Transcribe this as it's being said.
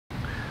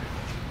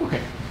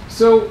Okay,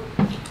 so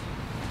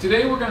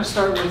today we're going to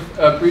start with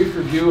a brief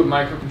review of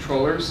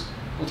microcontrollers.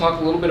 We'll talk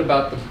a little bit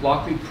about the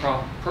Blockly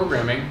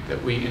programming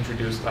that we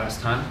introduced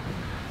last time,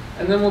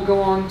 and then we'll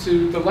go on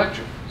to the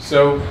lecture.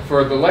 So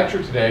for the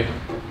lecture today,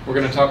 we're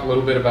going to talk a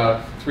little bit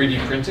about 3D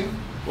printing.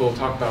 We'll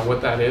talk about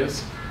what that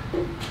is.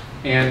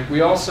 And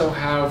we also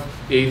have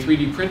a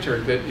 3D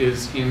printer that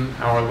is in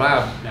our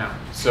lab now.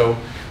 So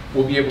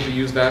we'll be able to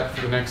use that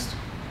for the next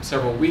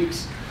several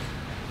weeks.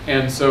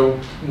 And so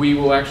we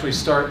will actually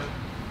start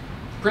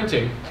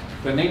printing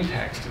the name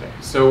tags today.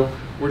 So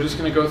we're just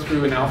going to go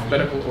through in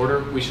alphabetical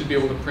order. We should be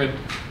able to print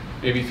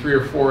maybe 3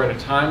 or 4 at a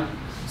time.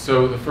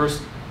 So the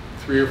first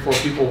 3 or 4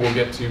 people will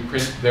get to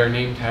print their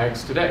name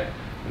tags today.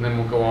 And then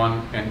we'll go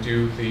on and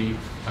do the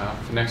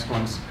next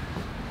ones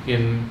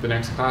in the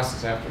next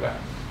classes after that.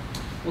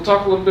 We'll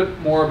talk a little bit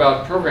more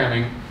about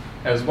programming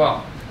as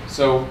well.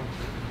 So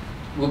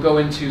we'll go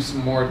into some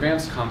more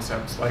advanced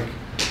concepts like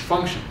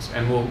functions,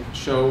 and we'll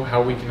show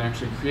how we can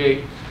actually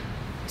create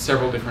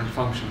several different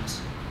functions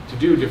to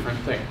do different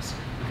things.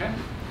 Okay?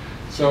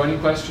 So any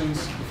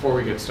questions before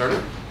we get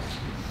started?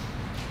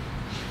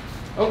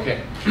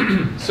 Okay,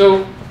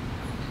 so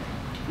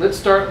let's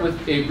start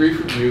with a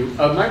brief review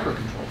of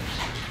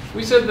microcontrollers.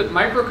 We said that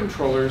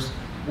microcontrollers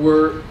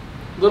were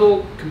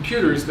little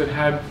computers that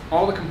had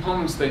all the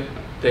components that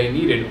they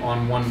needed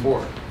on one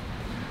board.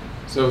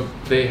 So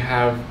they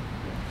have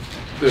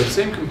the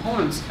same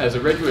components as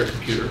a regular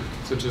computer,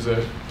 such as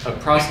a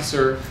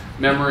processor,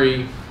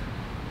 memory.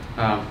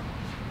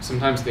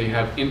 Sometimes they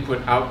have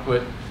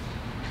input-output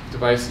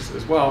devices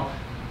as well.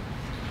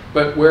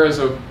 But whereas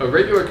a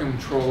regular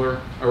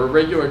controller or a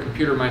regular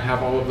computer might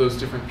have all of those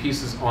different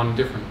pieces on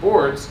different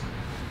boards,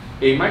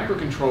 a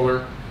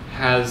microcontroller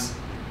has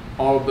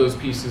all of those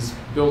pieces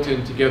built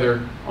in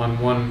together on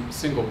one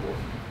single board.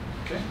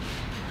 Okay?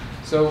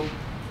 So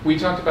we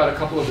talked about a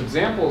couple of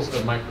examples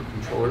of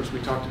microcontrollers.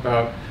 We talked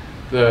about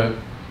the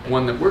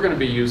one that we're going to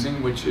be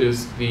using, which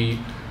is the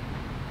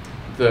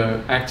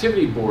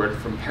activity board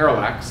from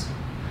Parallax.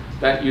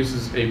 That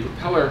uses a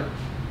propeller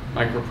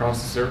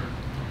microprocessor,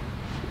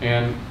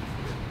 and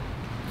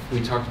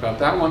we talked about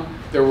that one.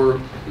 There were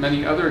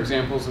many other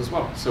examples as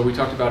well. So we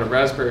talked about a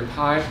Raspberry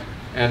Pi,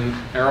 and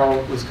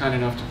Errol was kind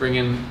enough to bring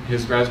in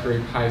his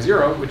Raspberry Pi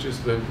Zero, which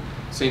is the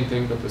same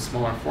thing but the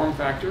smaller form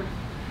factor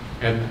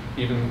and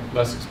even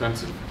less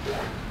expensive.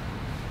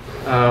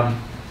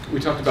 We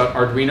talked about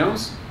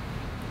Arduinos.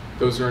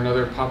 Those are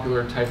another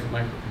popular type of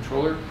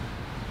microcontroller.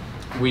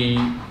 We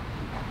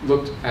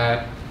looked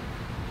at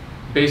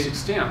basic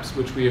stamps,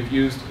 which we have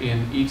used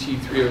in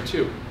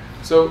ET302.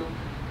 So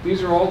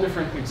these are all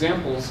different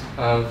examples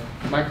of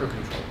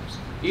microcontrollers.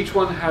 Each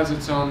one has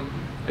its own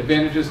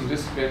advantages and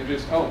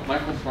disadvantages. Oh,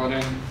 Michael brought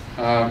in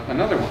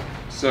another one.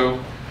 So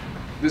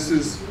this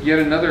is yet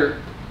another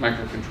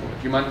microcontroller.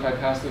 Do you mind if I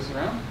pass this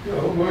around? Yeah,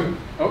 I don't mind.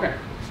 Okay.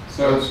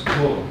 So that's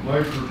called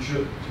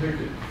Microchip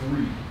Ticket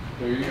 3.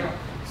 There you go.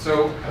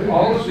 So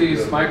all of these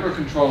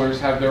microcontrollers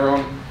have their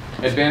own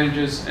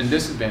advantages and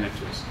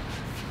disadvantages.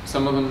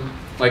 Some of them,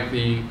 like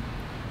the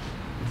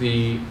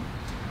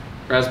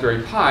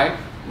Raspberry Pi,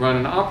 run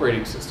an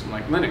operating system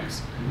like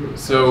Linux.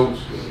 So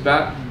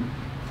that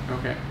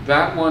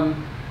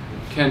one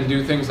can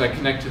do things like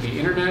connect to the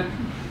internet.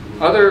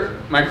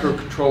 Other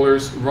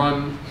microcontrollers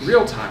run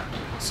real time,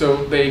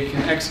 so they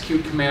can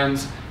execute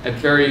commands at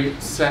very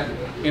set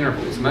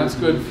intervals, and that's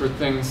good for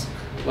things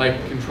like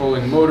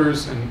controlling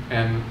motors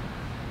and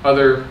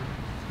other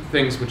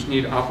things which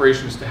need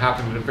operations to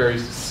happen at a very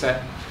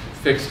set,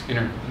 fixed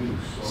interval.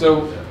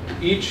 So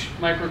each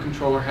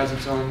microcontroller has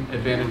its own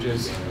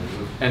advantages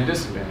and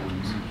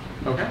disadvantages.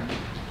 Okay?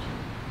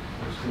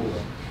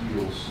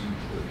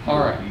 All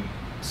right.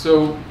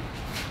 So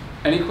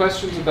any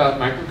questions about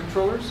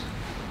microcontrollers?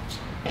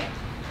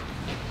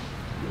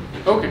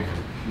 Okay.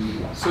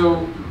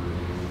 So,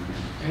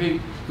 hey,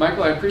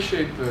 Michael, I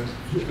appreciate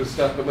the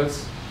stuff, but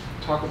let's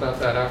talk about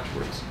that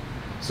afterwards.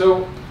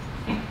 So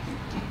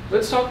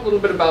let's talk a little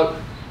bit about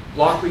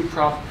Blockly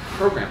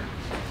programming.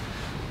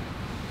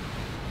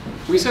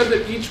 We said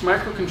that each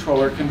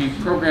microcontroller can be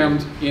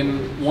programmed in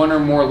one or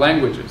more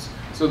languages.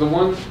 So the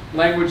one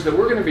language that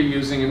we're going to be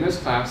using in this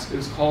class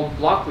is called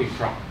Blockly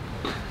Prop.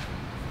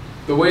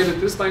 The way that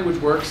this language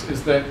works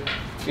is that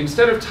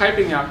instead of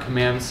typing out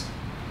commands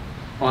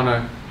on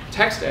a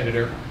text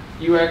editor,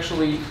 you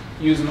actually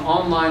use an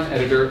online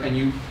editor and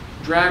you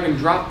drag and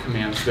drop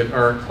commands that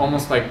are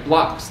almost like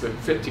blocks that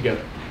fit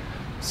together.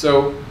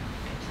 So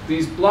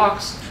these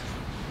blocks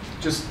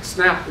just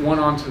snap one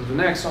onto the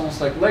next,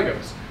 almost like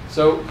Legos.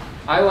 So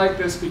I like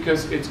this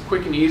because it's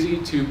quick and easy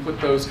to put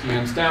those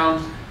commands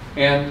down,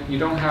 and you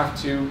don't have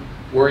to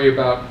worry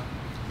about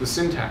the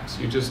syntax.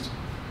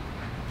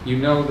 You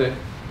know that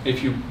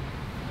if you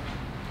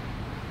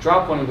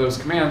drop one of those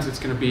commands, it's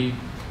going to be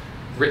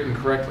written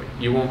correctly.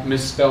 You won't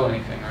misspell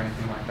anything or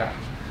anything like that.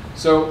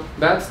 So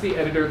that's the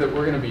editor that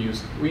we're going to be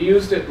using. We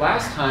used it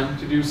last time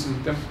to do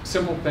some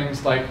simple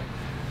things like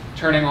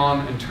turning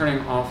on and turning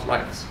off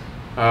lights.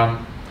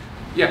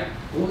 Yeah?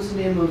 What was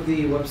the name of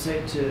the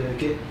website to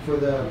get for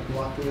the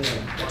block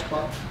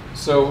pop?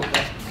 So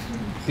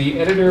The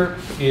editor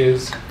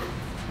is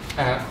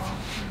at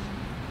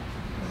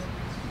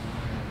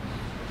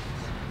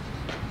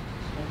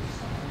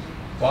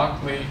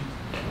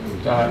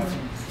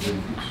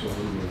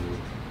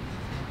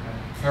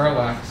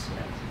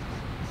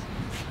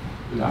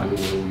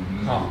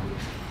blockley.parallax.com.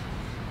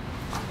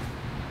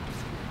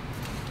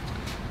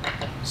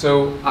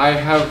 So I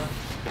have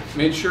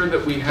made sure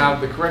that we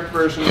have the correct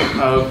version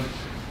of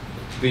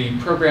the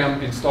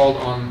program installed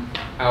on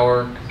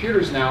our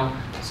computers now.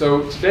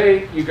 So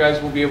today you guys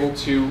will be able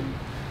to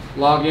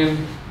log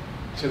in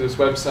to this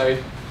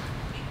website.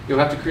 You'll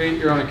have to create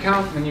your own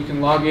account, and then you can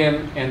log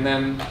in, and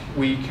then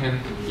we can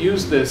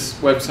use this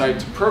website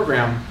to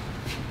program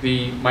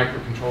the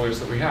microcontrollers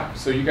that we have.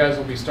 So you guys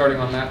will be starting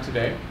on that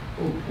today.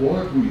 Oh,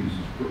 Blockley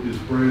is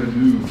brand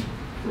new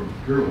from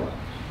Parallax.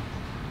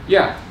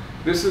 Yeah,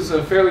 this is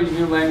a fairly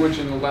new language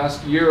in the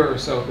last year or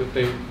so that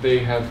they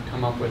have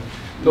come up with.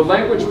 The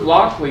language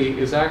Blockley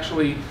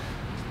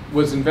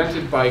was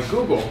invented by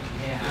Google,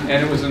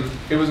 and it was an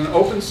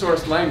open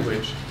source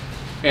language,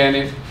 and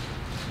it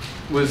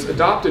was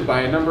adopted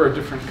by a number of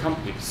different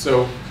companies.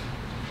 So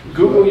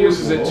Google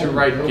uses it to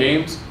write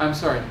games. I'm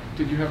sorry,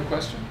 did you have a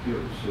question? Yeah,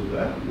 so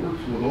that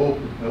works with all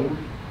propellers.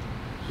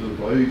 So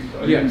if I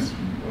yes.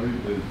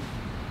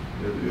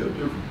 They have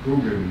different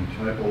programming, you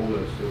type all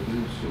that stuff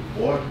in. So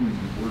Blockley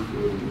work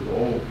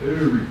with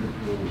every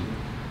propeller.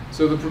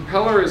 So the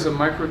propeller is a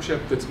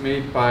microchip that's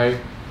made by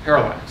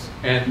Parallax,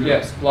 and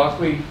yes,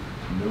 Blockley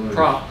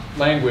prop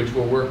language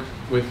will work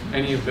with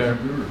any of the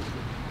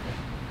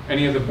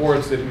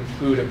boards that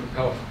include a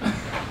propeller.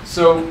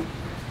 So,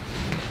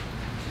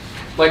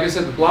 like I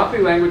said, the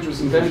Blockley language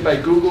was invented by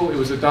Google. It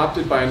was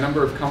adopted by a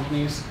number of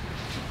companies.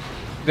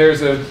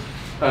 There's a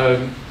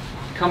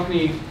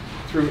company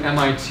through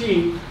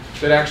MIT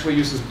that actually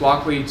uses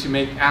Blockley to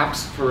make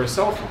apps for a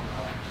cell phone.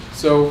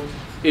 So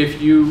if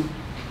you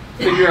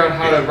figure out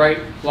how to write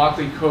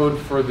Blockley code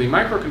for the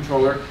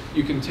microcontroller,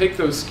 you can take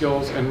those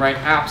skills and write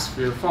apps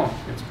for your phone.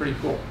 It's pretty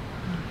cool.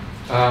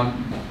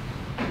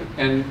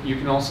 And you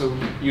can also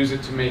use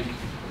it to make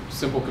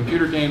simple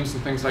computer games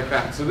and things like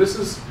that. So this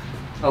is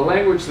a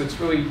language that's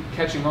really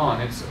catching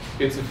on. It's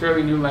a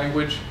fairly new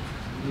language,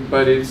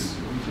 but it's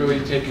really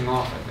taking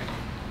off, I think.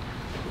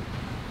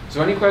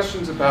 So any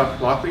questions about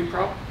Blockley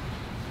prop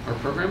or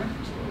programming?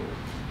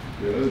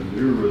 Yeah, that's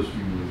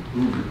interesting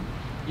program.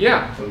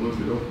 Yeah. I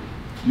looked it up.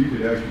 You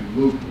could actually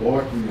load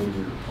Blockley on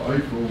your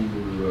iPhone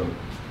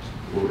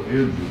or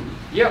Android.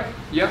 Yep,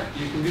 you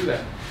can do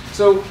that.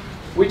 So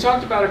we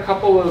talked about a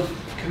couple of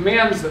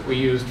commands that we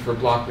used for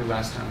Blockley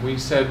last time. We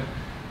said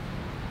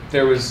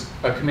there was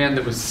a command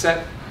that was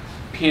set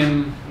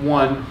pin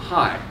 1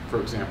 high, for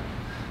example.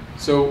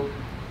 So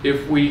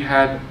if we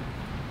had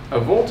a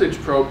voltage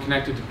probe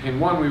connected to pin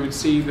 1, we would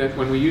see that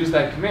when we use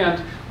that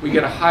command, we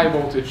get a high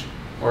voltage,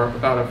 or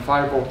about a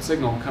 5-volt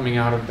signal coming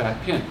out of that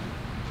pin.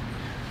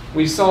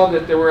 We saw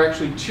that there were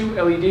actually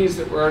 2 LEDs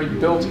that were already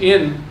built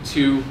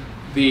into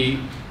the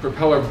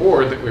propeller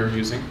board that we were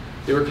using.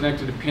 They were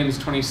connected to pins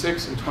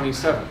 26 and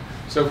 27.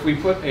 So if we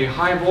put a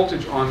high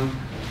voltage on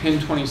pin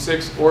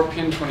 26 or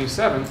pin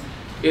 27,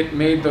 it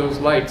made those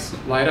lights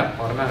light up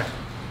automatically.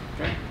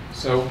 Okay?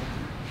 So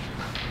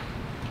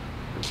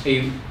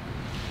a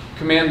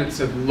command that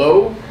said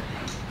low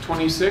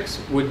 26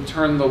 would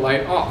turn the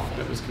light off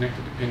that was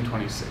connected to pin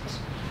 26.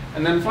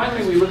 And then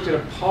finally we looked at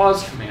a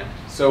pause command.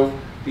 So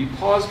the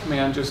pause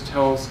command just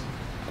tells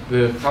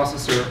the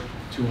processor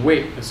to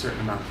wait a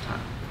certain amount of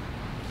time.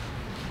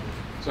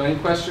 So any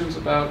questions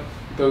about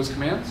those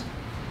commands?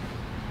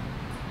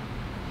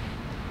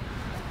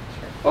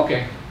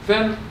 Okay,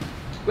 then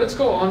let's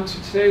go on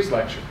to today's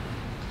lecture.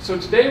 So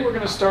today we're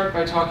going to start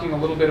by talking a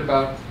little bit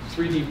about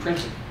 3D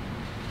printing.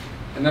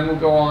 And then we'll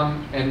go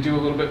on and do a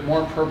little bit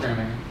more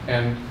programming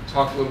and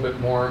talk a little bit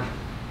more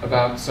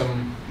about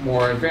some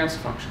more advanced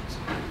functions.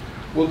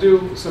 We'll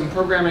do some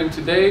programming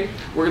today.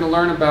 We're going to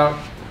learn about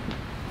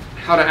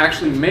how to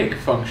actually make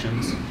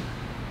functions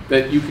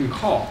that you can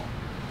call.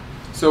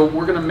 So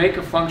we're going to make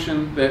a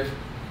function that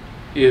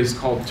is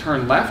called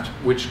turn left,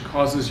 which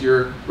causes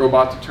your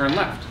robot to turn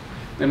left.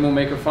 Then we'll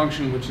make a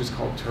function which is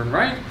called turn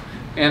right,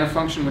 and a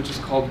function which is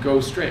called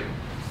go straight.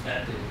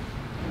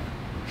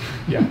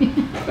 Yeah,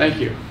 thank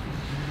you.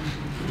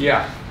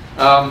 Yeah.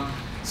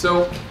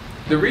 So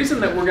the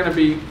reason that we're going to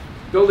be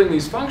building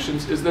these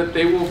functions is that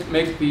they will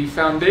make the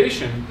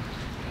foundation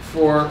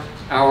for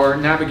our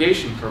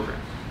navigation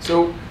program.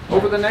 So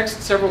over the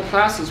next several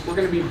classes, we're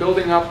going to be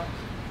building up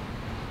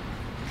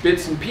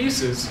bits and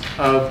pieces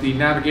of the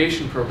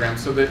navigation program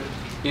so that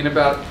in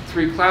about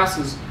 3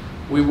 classes,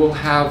 we will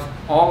have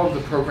all of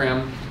the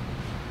program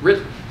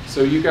written.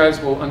 So you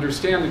guys will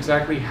understand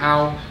exactly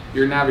how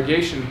your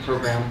navigation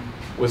program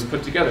was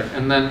put together.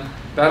 And then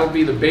that'll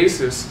be the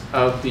basis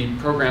of the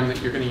program that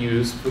you're going to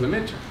use for the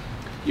midterm.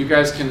 You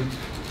guys can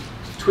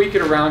tweak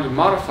it around and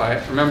modify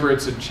it. Remember,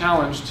 it's a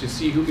challenge to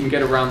see who can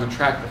get around the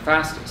track the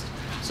fastest.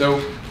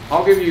 So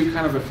I'll give you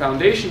kind of a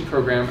foundation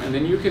program, and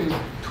then you can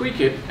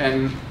tweak it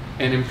and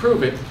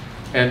improve it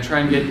and try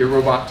and get your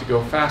robot to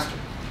go faster.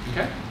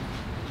 Okay?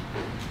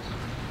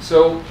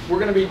 So we're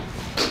going to be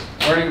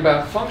learning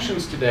about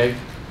functions today,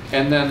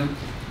 and then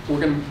we're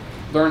going to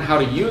learn how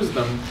to use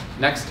them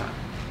next time.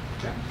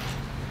 Okay?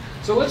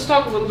 So let's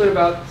talk a little bit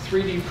about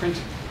 3D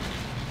printing.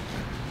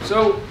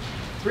 So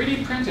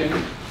 3D printing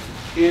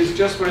is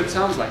just what it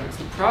sounds like. It's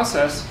the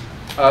process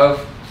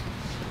of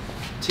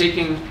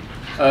taking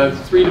a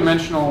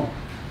three-dimensional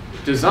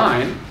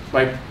design,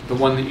 like the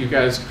one that you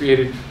guys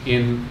created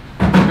in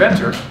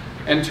Inventor,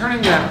 and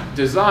turning that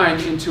design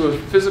into a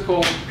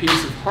physical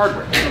piece of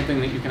hardware, something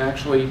that you can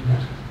actually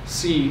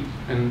see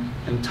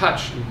and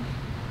touch and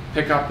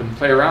pick up and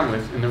play around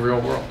with in the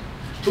real world.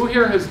 Who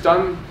here has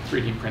done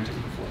 3D printing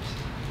before?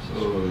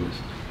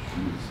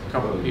 A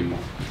couple of people.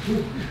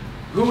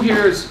 Who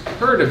here has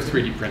heard of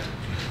 3D printing?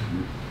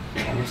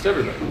 Almost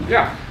everybody.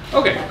 Yeah.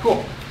 Okay,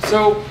 cool.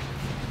 So,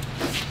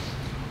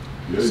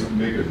 you guys can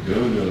make a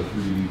gun out of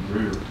 3D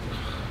printer.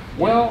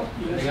 well,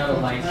 They got a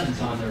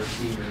license on the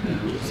receiver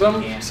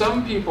now.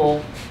 some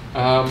people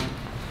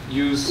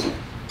use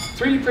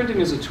 3D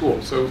printing as a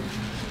tool. So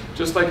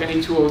just like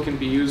any tool, it can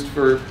be used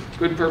for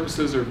good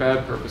purposes or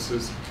bad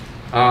purposes.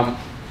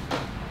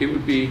 It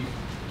would be,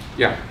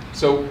 yeah.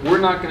 So we're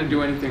not going to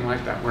do anything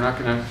like that. We're not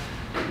going to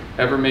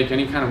ever make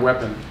any kind of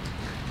weapon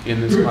in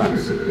this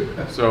class.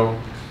 So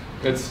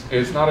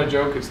it's not a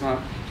joke. It's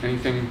not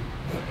anything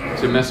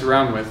to mess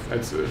around with.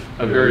 It's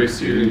a very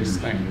serious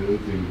thing.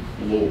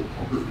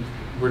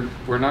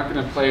 We're not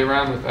going to play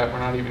around with that. We're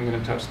not even going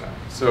to touch that.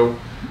 So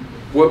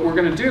what we're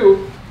going to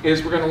do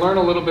is we're going to learn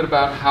a little bit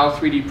about how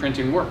 3D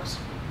printing works.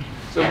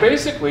 So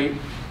basically,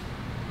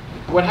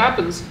 what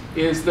happens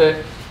is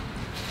that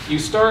you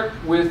start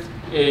with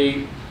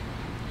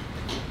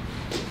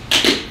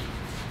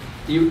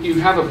you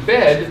have a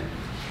bed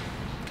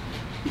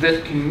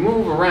that can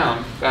move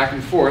around back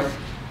and forth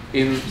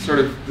in sort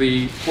of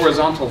the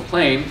horizontal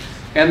plane,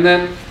 and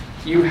then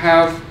you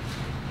have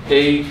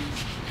a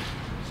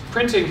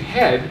printing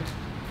head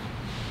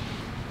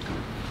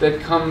that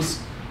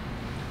comes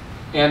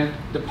and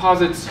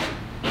deposits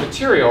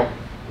material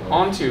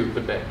onto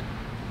the bed.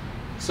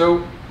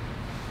 So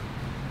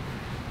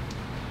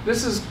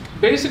this is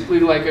basically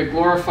like a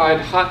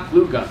glorified hot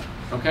glue gun,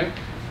 okay?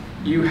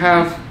 You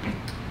have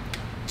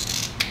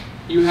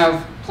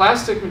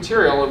plastic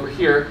material over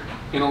here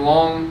in a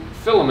long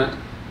filament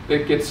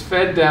that gets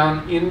fed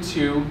down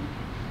into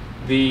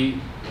the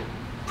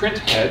print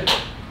head.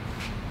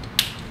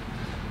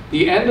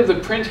 The end of the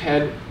print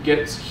head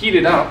gets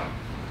heated up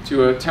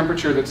to a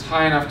temperature that's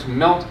high enough to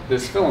melt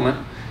this filament,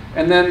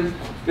 and then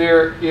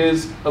there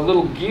is a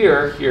little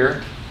gear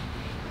here,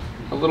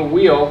 a little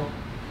wheel,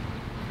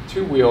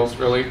 two wheels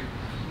really,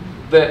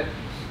 that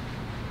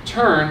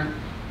turn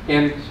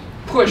and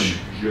push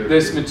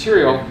this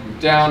material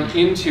down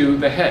into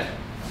the head.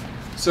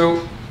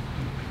 So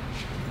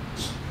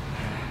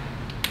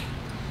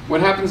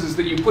what happens is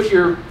that you put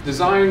your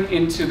design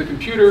into the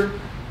computer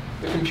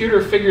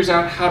figures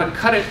out how to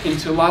cut it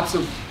into lots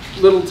of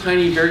little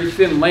tiny, very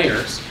thin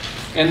layers,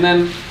 and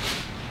then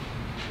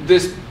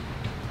this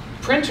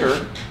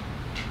printer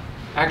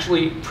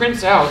actually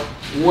prints out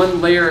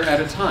one layer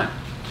at a time.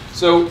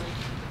 So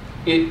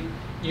it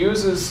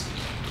uses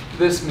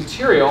this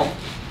material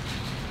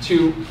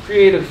to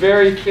create a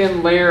very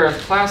thin layer of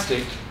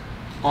plastic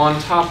on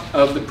top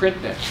of the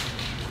print bed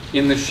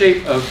in the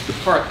shape of the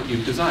part that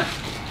you've designed.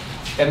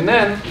 And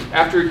then,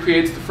 after it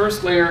creates the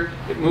first layer,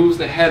 it moves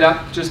the head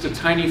up just a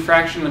tiny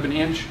fraction of an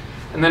inch,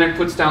 and then it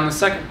puts down the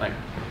second layer.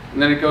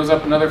 And then it goes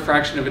up another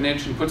fraction of an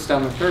inch and puts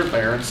down the third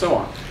layer, and so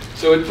on.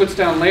 So it puts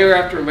down layer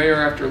after layer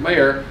after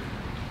layer,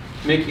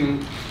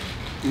 making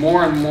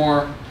more and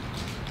more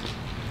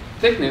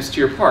thickness to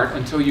your part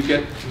until you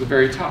get to the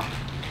very top.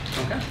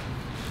 Okay?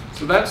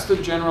 So that's the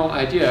general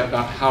idea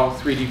about how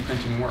 3D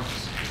printing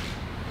works.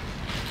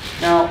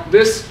 Now,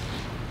 this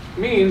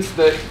means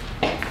that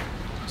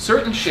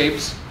certain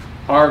shapes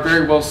are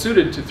very well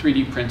suited to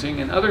 3D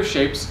printing, and other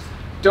shapes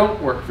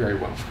don't work very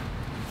well.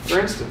 For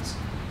instance,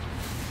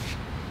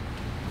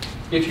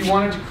 if you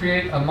wanted to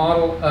create a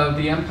model of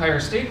the Empire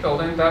State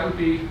Building, that would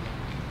be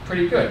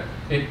pretty good.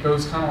 It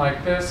goes kind of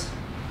like this,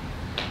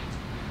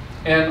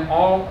 and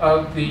all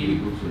of the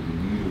It looks like a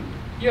needle.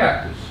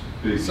 yeah.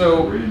 Big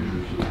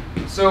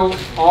So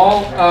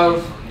all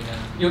of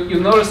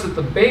you'll notice that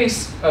the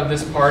base of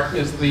this part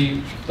is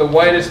the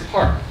widest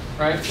part,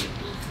 right?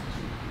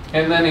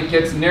 And then it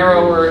gets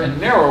narrower and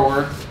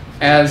narrower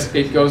as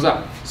it goes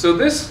up. So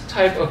this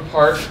type of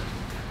part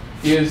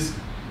is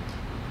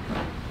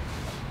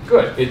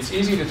good. It's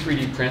easy to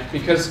 3D print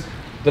because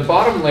the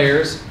bottom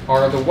layers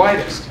are the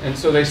widest, and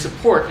so they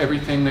support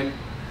everything that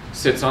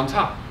sits on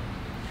top.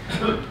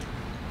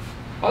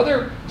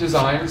 Other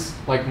designs,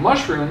 like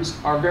mushrooms,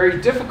 are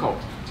very difficult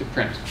to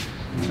print.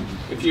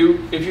 If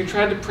you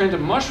tried to print a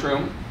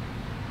mushroom,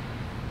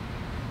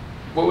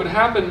 what would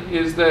happen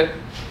is that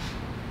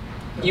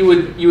you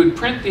would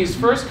print these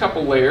first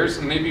couple layers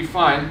and they'd be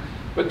fine,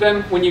 but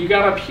then when you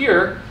got up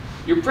here,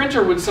 your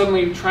printer would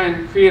suddenly try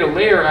and create a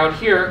layer out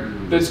here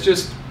that's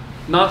just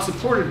not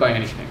supported by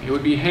anything. It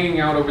would be hanging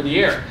out over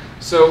the air.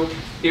 So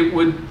it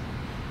would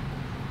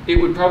it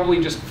would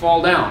probably just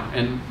fall down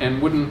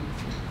and wouldn't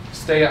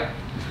stay up.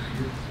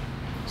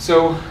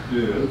 So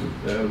Yeah, that's a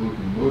bad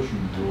looking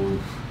mushroom drawing.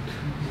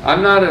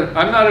 I'm not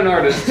an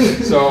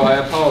artist, so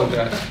I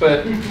apologize.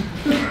 But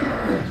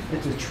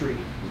It's a tree.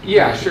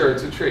 yeah, sure,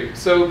 it's a tree.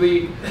 So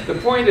the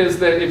point is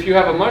that if you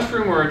have a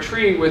mushroom or a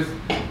tree with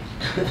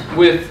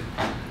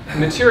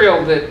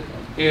material that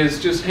is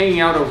just hanging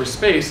out over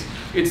space,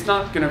 it's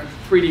not going to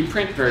 3D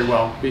print very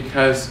well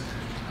because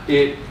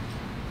it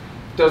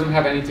doesn't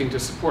have anything to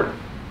support it.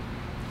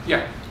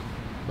 Yeah.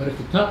 But if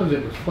the top of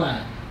it was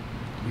flat,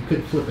 you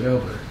could flip it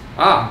over.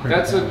 Ah,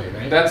 Print it that way,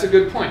 right? that's a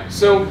good point.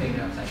 So Make it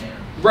upside down.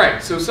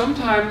 right. So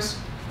sometimes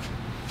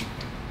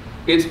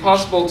it's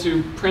possible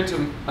to print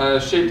a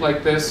shape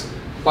like this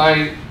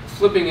by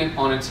flipping it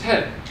on its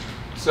head.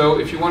 So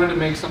if you wanted to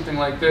make something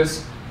like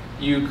this,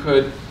 you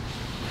could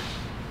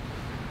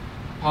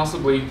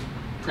possibly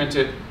print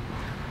it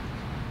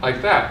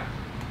like that.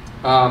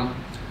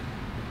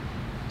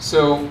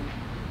 So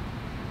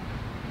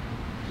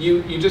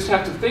you just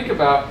have to think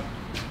about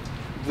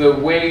the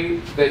way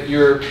that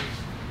you're,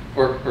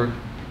 or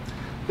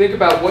think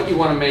about what you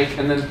want to make,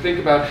 and then think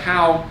about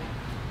how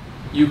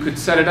you could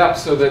set it up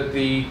so that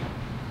the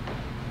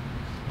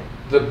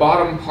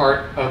bottom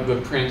part of the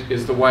print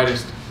is the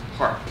widest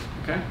part.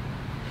 Okay?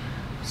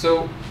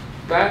 So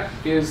that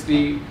is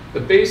the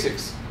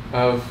basics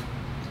of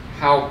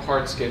how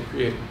parts get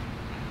created.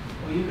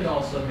 Well, you could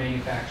also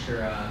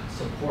manufacture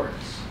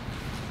supports.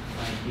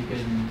 Like you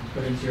can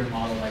put into your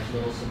model like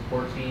little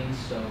support beams.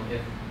 So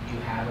if you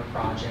have a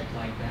project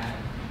like that,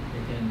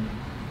 it can,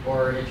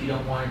 or if you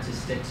don't want it to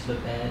stick to the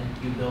bed,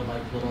 you build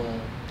like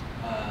little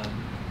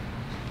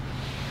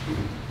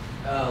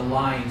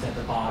lines at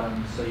the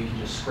bottom so you can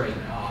just scrape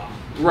it off.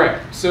 Right,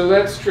 so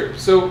that's true.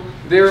 So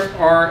there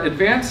are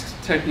advanced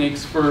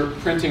techniques for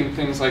printing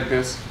things like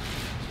this.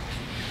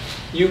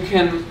 You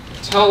can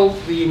tell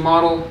the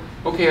model,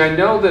 okay, I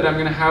know that I'm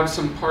going to have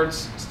some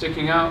parts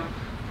sticking out.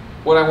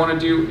 What I want to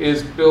do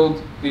is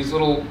build these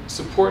little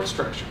support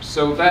structures.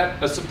 So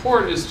that a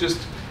support is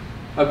just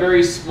a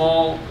very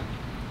small,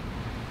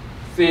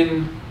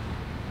 thin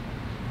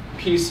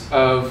piece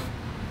of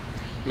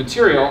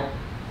material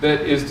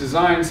that is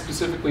designed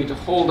specifically to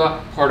hold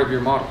up part of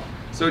your model.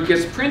 So it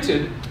gets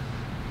printed,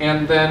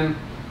 and then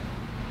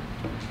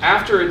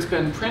after it's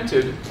been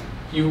printed,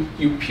 you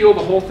peel the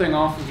whole thing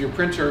off of your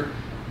printer,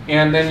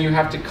 and then you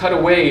have to cut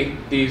away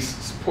these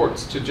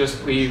supports to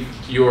just leave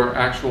your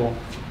actual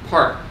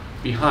part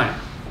behind.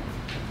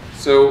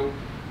 So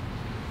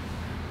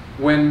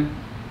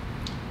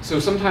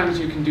sometimes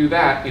you can do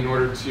that in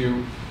order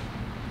to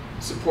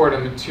support a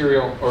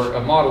material or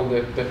a model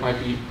that might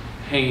be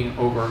hanging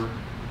over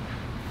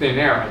thin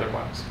air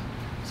otherwise.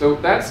 So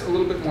that's a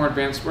little bit more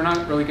advanced. We're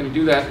not really going to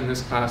do that in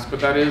this class, but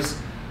that is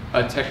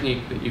a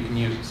technique that you can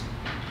use.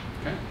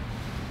 Okay?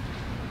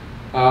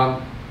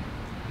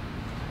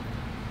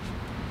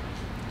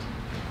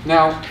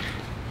 Now,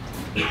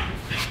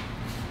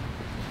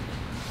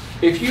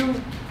 if you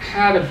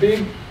had a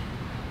big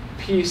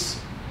piece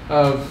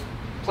of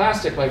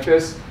plastic like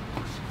this,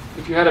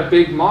 if you had a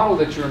big model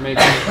that you were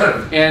making,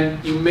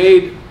 and you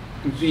made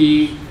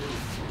the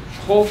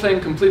whole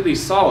thing completely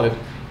solid,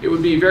 it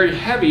would be very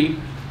heavy,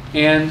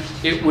 and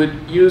it would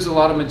use a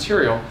lot of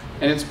material,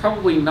 and it's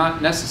probably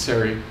not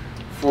necessary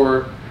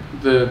for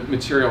the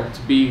material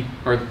to be,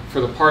 or for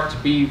the part to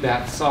be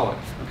that solid.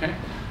 Okay,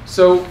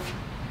 so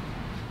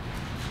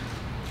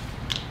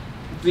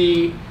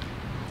the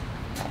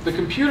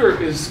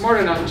computer is smart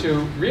enough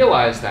to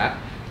realize that,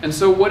 and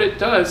so what it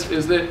does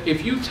is that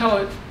if you tell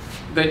it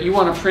that you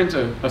want to print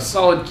a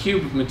solid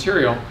cube of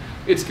material,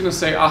 it's going to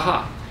say,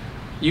 aha,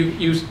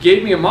 you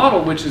gave me a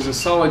model which is a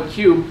solid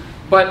cube,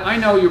 but I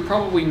know you're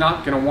probably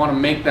not going to want to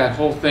make that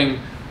whole thing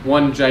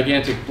one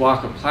gigantic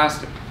block of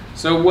plastic.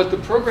 So what the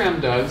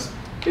program does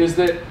is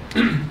that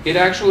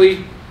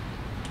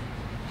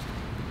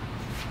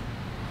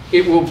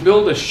it will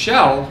build a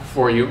shell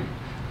for you,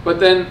 but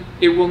then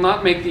it will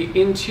not make the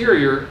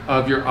interior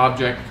of your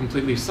object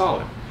completely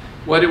solid.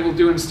 What it will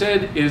do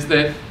instead is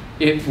that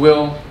it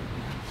will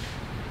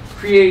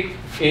create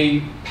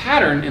a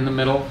pattern in the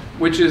middle,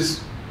 which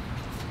is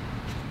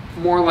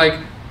more like,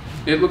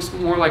 it looks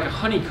more like a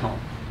honeycomb.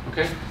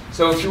 Okay?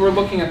 So if you were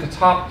looking at the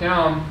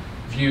top-down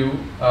view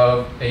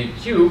of a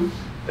cube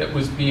that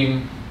was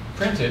being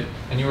printed,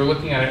 and you were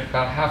looking at it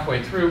about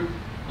halfway through,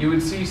 you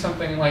would see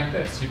something like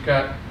this. You've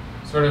got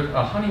sort of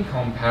a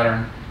honeycomb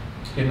pattern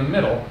in the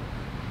middle,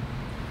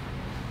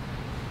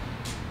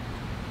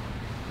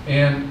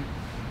 and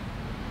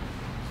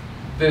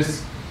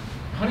this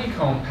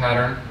honeycomb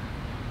pattern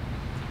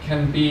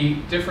can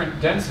be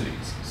different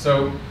densities.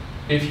 So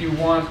if you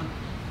want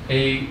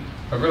a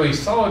really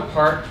solid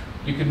part,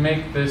 you could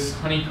make this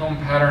honeycomb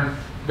pattern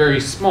very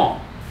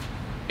small,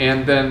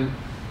 and then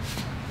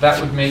that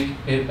would make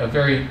it a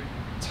very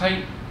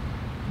tight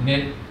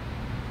knit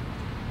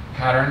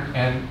pattern,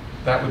 and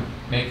that would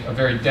make a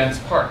very dense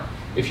part.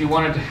 If you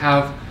wanted to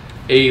have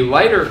a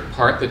lighter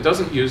part that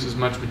doesn't use as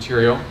much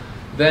material,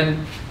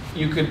 then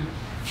you could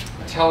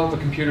tell the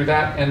computer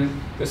that,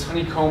 and this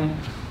honeycomb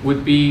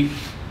would be,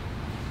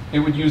 it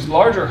would use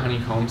larger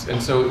honeycombs,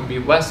 and so it would be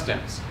less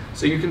dense.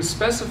 So you can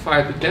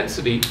specify the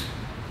density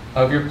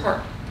of your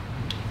part.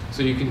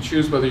 So you can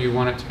choose whether you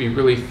want it to be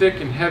really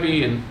thick and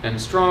heavy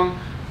and strong,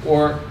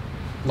 or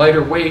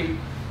lighter weight,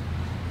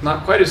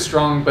 not quite as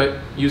strong, but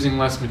using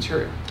less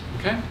material.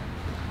 Okay?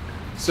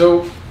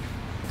 So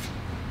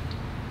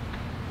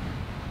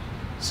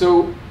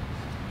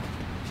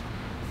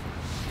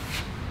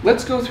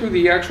let's go through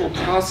the actual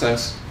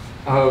process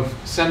of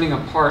sending a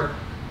part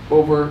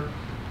over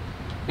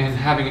and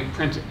having it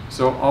printed.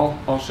 So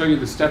I'll show you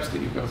the steps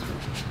that you go through.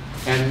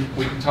 And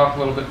we can talk a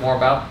little bit more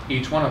about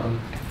each one of them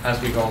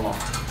as we go along.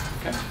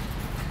 Okay?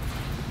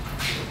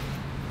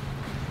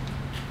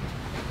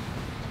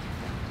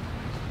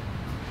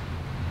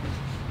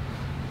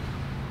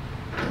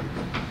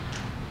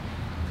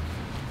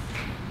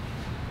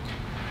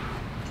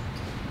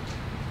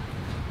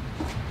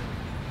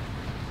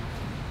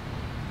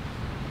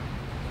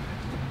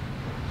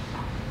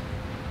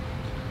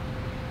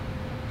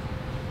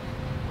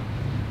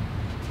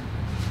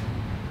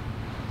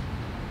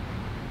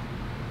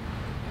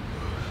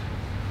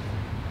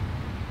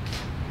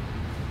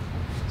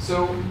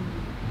 So,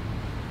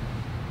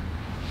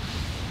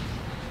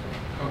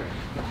 okay.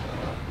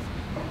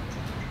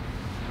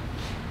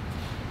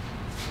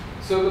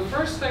 So the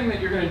first thing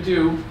that you're going to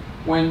do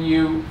when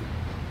you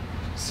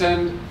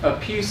send a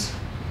piece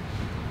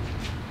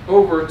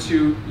over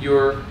to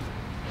your,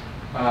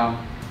 or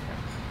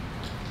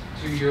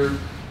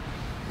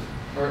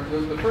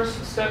the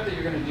first step that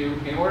you're going to do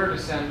in order to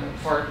send a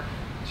part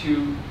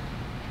to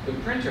the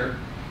printer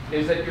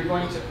is that you're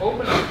going to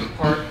open up the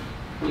part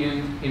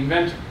in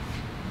Inventor.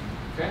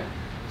 Okay,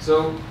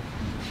 so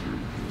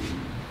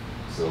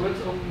let's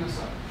open this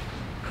up.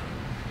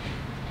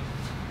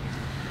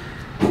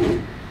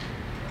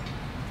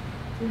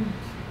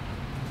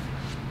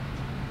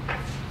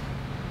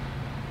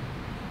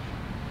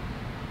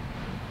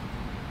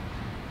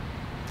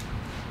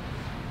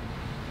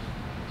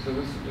 So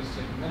this will just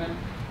take a minute.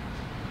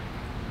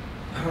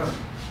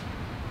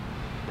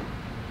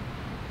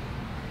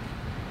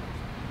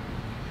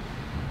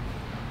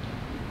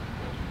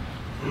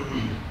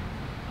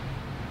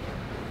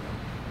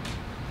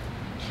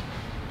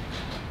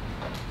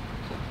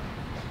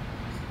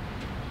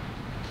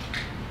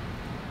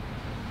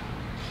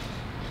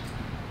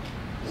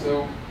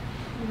 So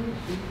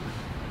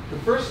the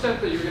first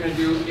step that you're going to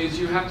do is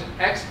you have to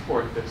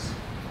export this.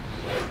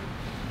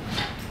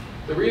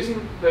 The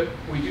reason that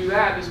we do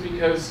that is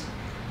because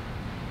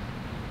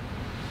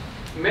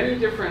many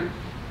different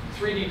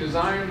 3D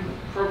design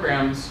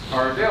programs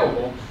are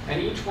available, and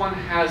each one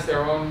has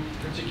their own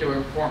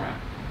particular format.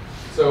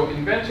 So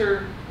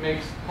Inventor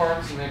makes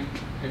parts, and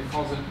it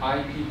calls it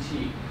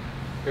IPT.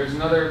 There's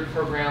another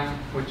program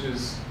which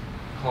is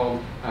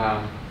called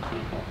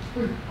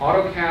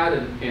AutoCAD,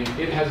 and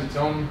it has its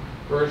own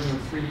version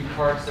of 3D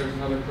parts. There's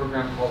another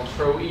program called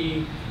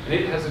TroE, and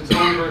it has its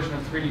own version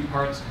of 3D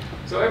parts.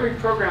 So every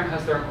program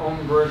has their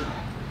own version.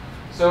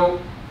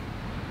 So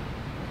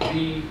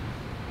the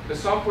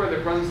software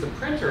that runs the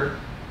printer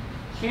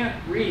can't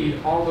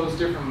read all those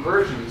different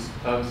versions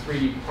of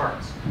 3D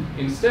parts.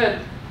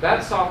 Instead,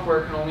 that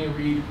software can only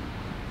read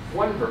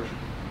one version.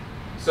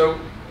 So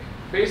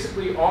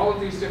basically, all of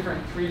these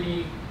different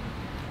 3D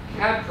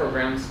CAD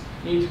programs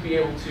need to be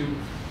able to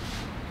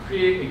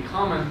create a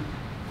common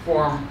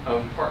form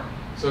of part.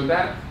 So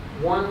that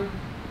one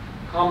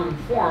common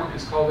form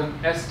is called an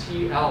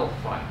STL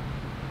file.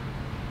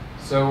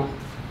 So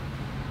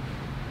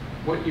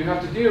what you have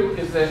to do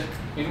is that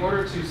in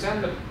order to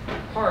send the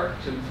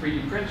part to the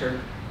 3D printer,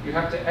 you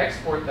have to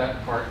export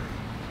that part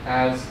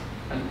as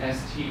an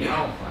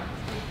STL file.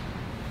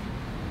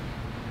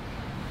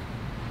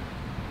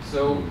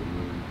 So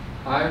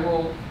I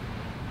will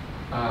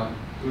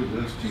What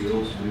does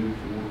STL stand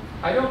for?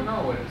 I don't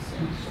know what it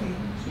stands for.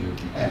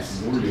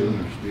 It's more you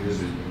understand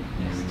it,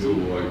 you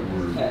know, like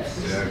where it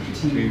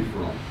actually came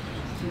from.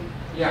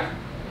 Yeah,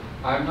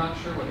 I'm not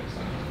sure what it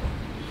stands for.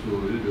 So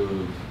it,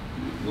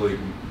 like,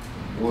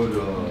 what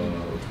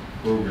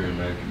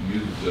program actually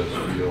uses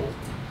STL?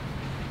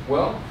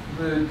 Well,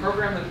 the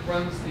program that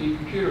runs the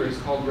computer is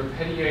called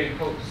Repetier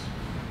Host.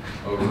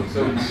 Oh,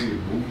 So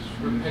Repetier Host.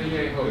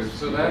 Repetier Host.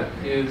 So that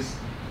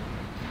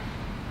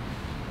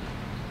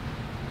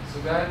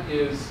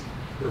is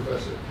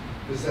Professor,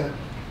 is that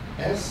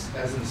S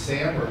as in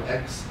Sam or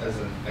X as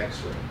in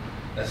X-ray?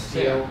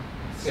 STL?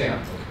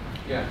 Sam.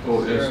 Yeah.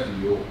 Oh, Sierra-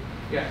 STL.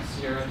 Yeah,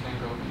 Sierra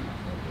Tango.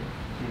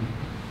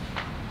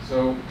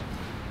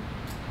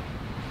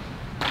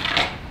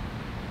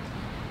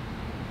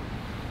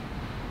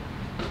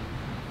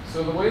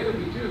 So the way that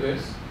we do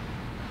this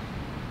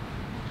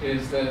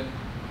is that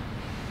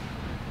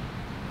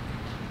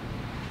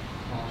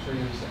I'll show you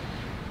in a second.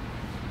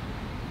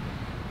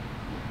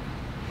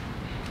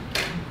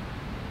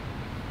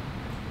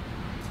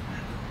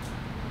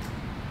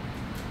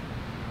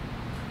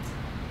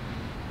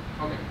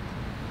 Okay.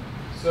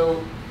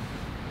 So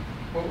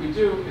what we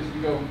do is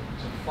we go to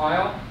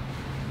File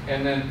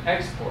and then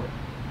Export,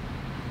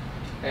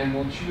 and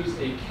we'll choose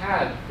a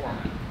CAD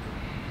format.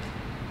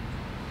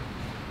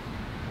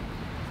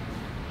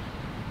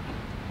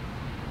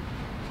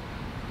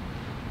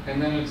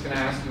 and then it's going to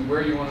ask you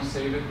where you want to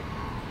save it.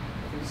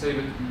 You can save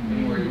it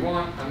anywhere you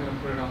want. I'm going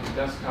to put it on the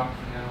desktop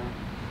for now.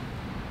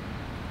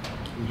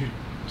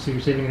 So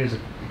you're saving it as a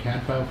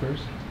CAD file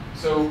first?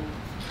 So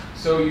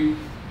you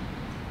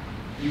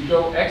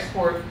go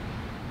export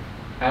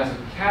as a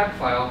CAD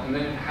file, and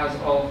then it has a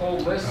whole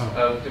list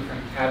of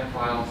different CAD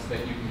files that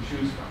you can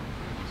choose from.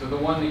 So the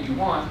one that you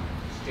want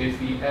is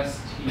the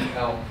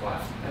STL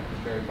file at the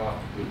very bottom.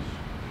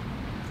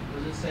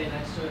 What does it say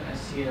next to it?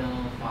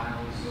 STL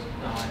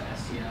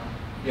files.stl?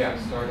 Yeah,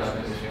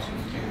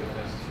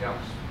 star.stl.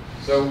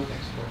 So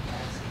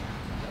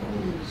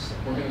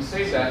we're going to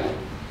save that,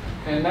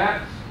 and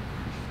that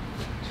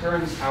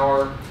turns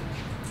our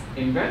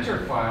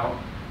inventor file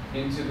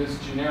into this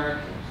generic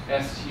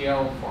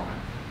STL format.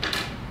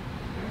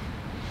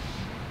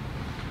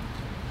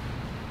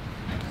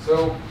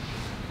 So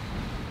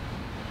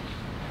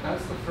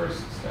that's the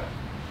first step.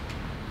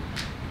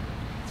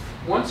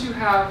 Once you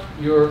have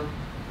your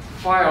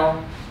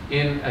file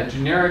in a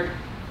generic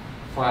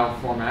file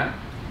format,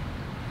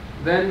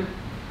 then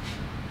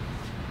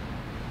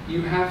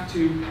you have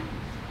to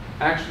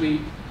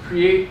actually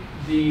create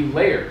the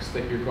layers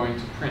that you're going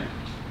to print.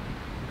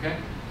 Okay?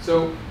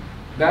 So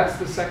that's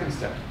the second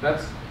step.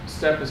 That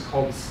step is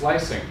called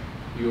slicing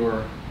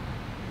your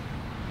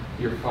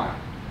file.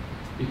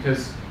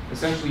 Because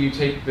essentially you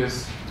take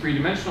this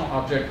three-dimensional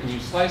object and you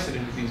slice it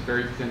into these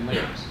very thin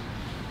layers.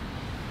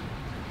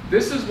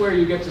 This is where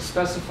you get to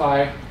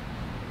specify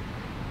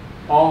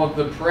all of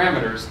the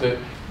parameters that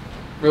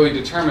really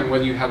determine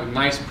whether you have a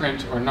nice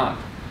print or not.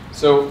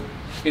 So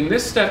in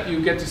this step,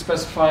 you get to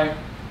specify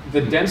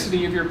the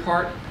density of your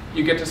part.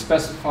 You get to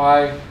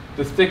specify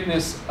the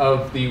thickness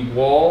of the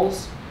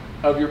walls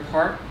of your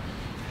part.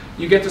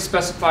 You get to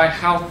specify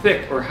how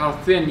thick or how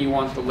thin you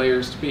want the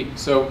layers to be.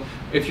 So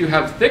if you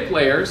have thick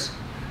layers,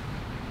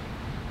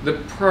 the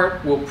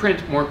part will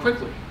print more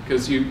quickly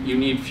because you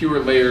need fewer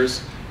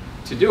layers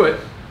to do it,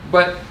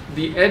 but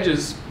the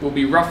edges will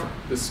be rougher.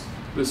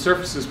 The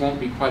surfaces won't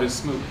be quite as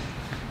smooth.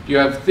 If you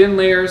have thin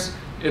layers,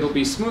 it'll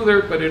be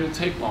smoother, but it'll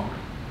take longer.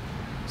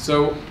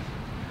 So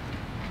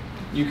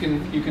you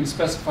can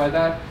specify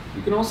that.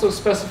 You can also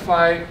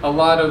specify a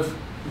lot of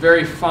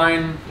very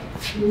fine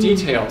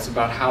details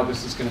about how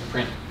this is going to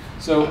print.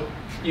 So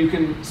you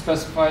can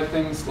specify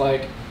things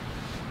like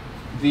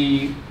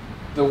the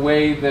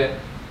way that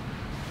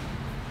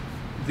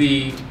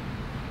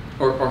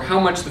or how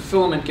much the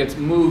filament gets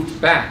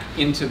moved back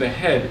into the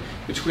head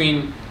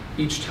between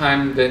each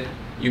time that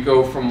you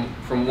go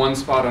from one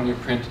spot on your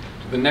print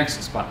to the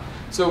next spot.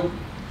 So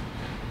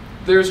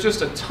there's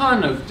just a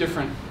ton of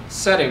different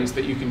settings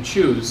that you can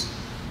choose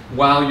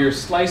while you're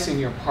slicing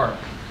your part.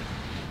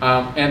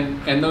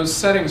 And those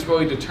settings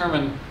really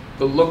determine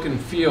the look and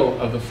feel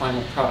of the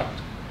final product.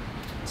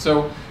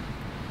 So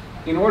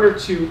in order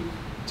to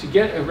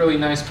get a really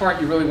nice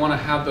part, you really want to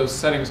have those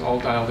settings all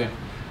dialed in.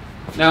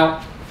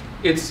 Now,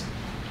 it's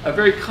a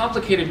very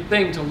complicated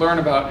thing to learn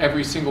about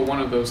every single one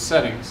of those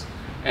settings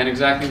and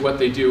exactly what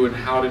they do and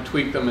how to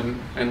tweak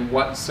them and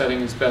what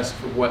setting is best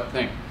for what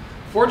thing.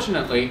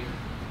 Fortunately,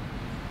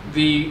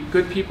 the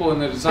good people in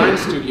the design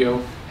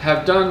studio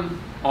have done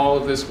all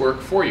of this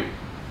work for you.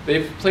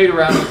 They've played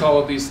around with all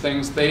of these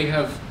things. They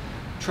have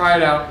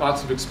tried out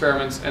lots of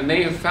experiments, and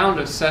they have found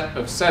a set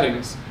of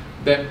settings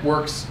that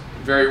works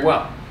very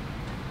well.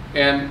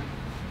 And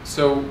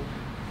so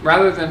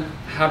rather than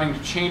having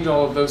to change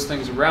all of those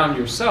things around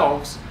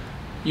yourselves,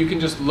 you can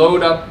just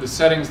load up the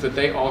settings that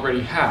they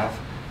already have,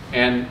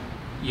 and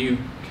you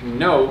can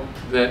know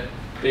that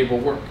they will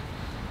work.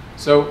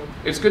 So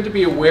it's good to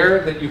be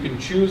aware that you can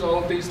choose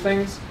all of these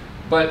things,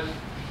 but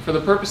for the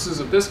purposes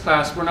of this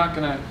class, we're not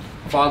going to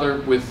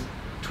bother with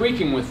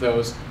tweaking with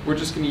those. We're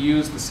just going to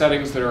use the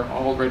settings that are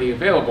already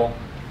available,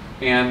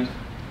 and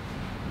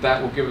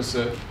that will give us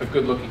a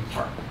good looking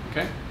part.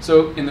 Okay?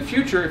 So in the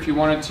future, if you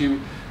wanted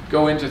to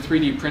go into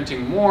 3D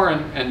printing more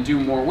and do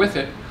more with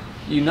it,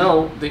 you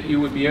know that you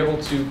would be able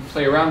to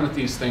play around with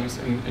these things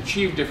and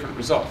achieve different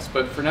results.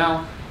 But for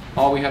now,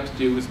 all we have to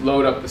do is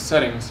load up the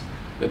settings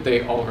that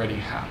they already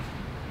have.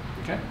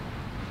 Okay?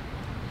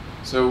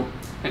 So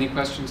any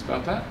questions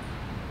about that?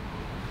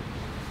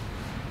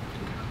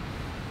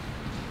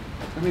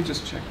 Let me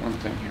just check one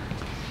thing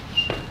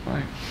here.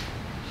 Bye.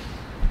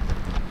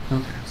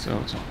 Okay, so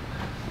it's on.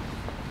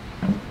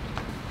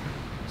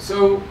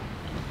 So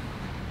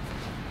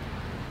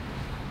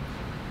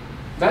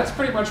that's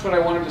pretty much what I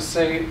wanted to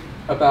say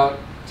about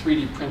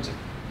 3D printing.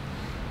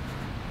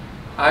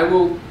 I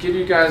will give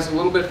you guys a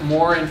little bit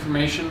more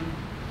information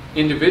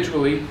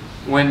individually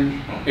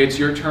when it's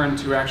your turn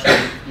to actually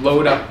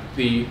load up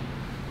the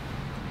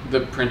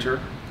printer,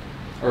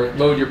 or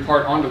load your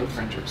part onto the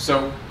printer.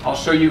 So I'll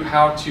show you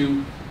how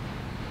to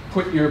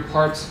put your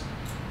parts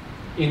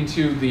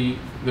into the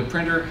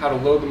printer, how to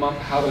load them up,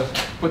 how to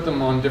put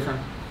them on different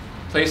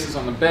places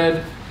on the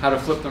bed, how to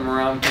flip them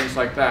around, things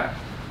like that.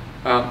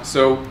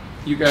 So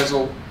you guys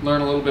will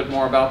learn a little bit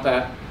more about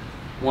that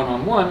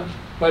one-on-one,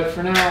 but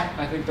for now,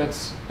 I think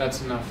that's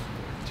enough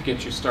to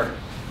get you started.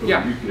 So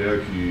Yeah. you could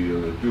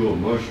actually do a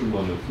mushroom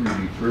on a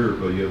 3D printer,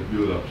 but you have to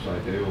do it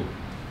upside down.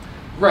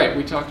 Right,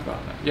 we talked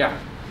about that. Yeah,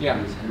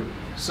 yeah.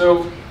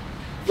 So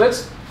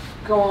let's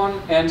go on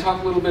and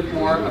talk a little bit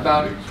more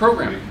about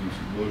programming. Make use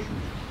of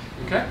mushrooms.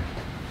 Okay?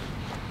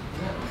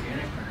 We have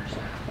organic printers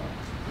now.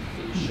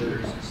 You get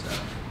sugars and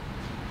stuff.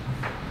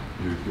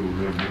 You go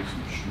ahead and make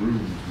some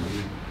shrooms,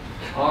 man.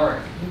 All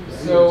right.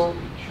 So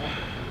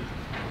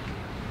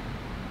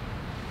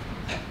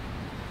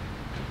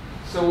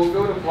we'll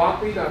go to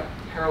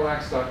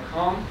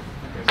blockly.parallax.com, like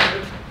I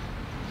said.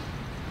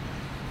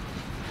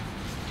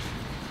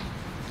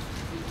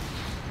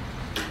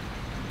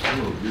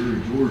 Oh, Gary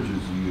George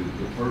is the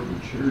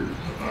department chair.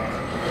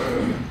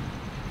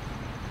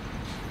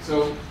 So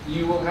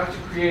you will have to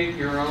create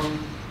your own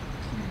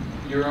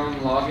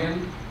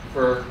login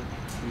for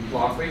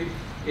Blockly.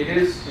 It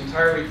is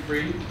entirely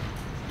free.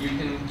 You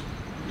can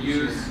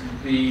use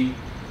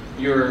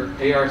your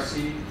ARC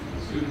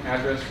student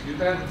address to do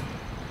that.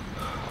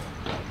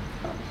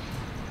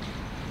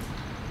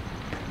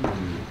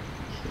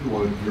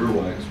 What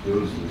Parallax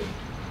does is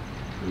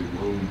they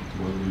won't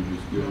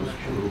just give us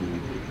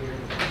program.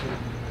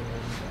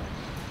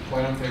 Why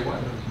don't they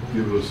what?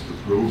 Give us the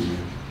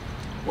program.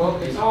 Well,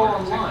 it's all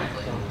online,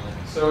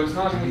 so it's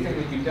not anything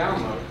that you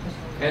download.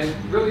 And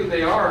really,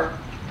 they are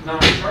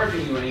not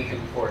charging you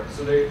anything for it,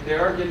 so they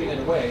are giving it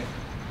away.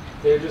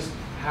 They're just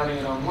having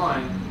it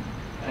online.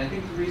 And I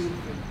think the reason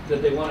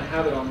that they want to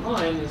have it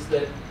online is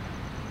that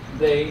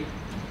they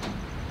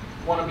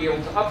want to be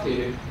able to update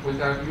it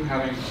without you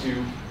having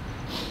to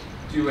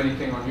do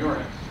anything on your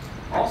end.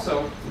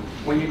 Also,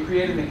 when you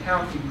create an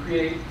account, you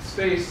create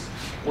space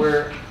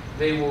where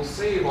they will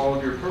save all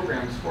of your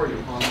programs for you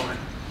online.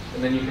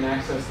 And then you can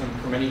access them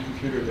from any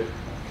computer that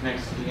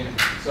connects to the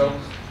internet.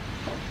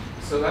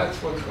 So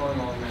that's what's going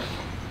on there.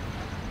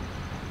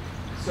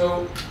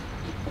 So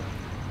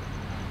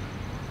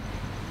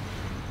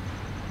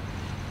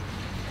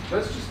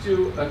let's just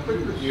do a quick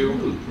review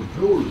Some of the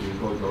propellers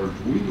look like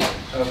Arduino.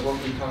 of what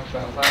we talked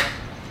about last time.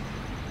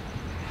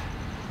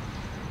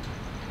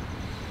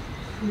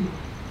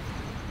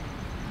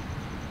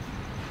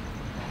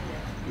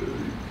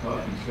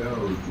 Copycat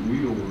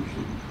Arduino or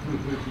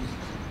something.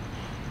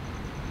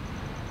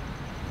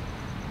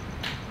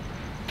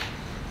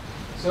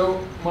 So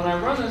when I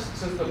run this, it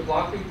says the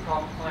Blockly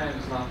prop client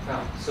is not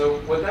found. So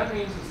what that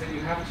means is that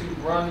you have to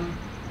run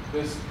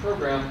this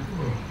program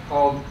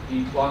called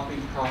the Blockly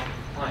prop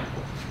client.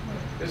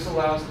 This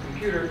allows the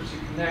computer to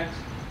connect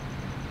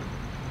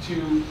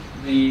to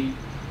the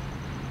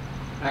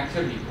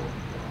activity board.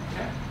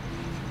 Okay?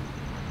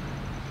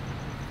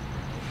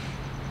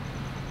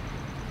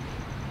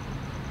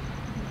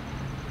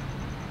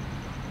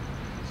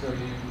 So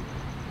you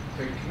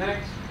click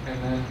connect,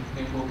 and then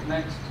it will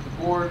connect to the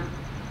board.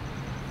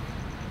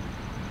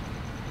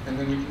 And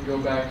then you can go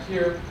back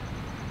here,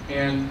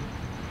 and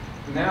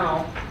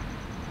now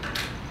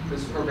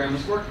this program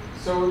is working.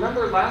 So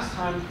remember last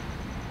time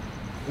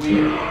we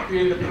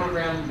created a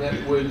program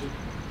that would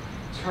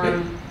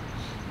turn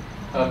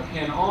a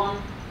pin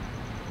on.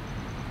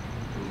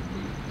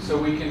 So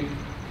we can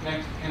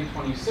connect to pin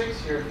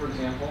 26 here, for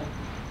example.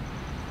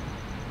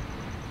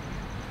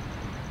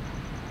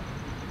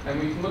 And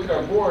we can look at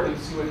our board and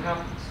see what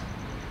happens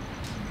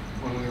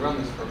when we run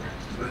this program.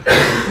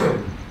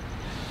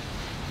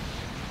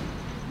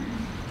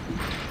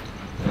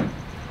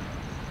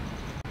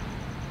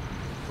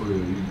 Oh yeah,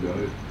 you got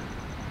it.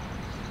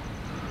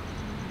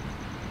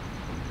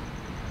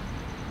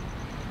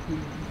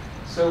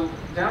 So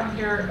down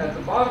here at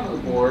the bottom of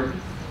the board,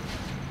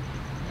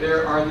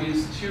 there are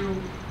these two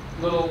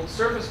little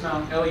surface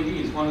mount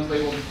LEDs. One is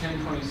labeled pin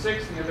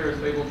 26 and the other is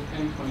labeled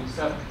pin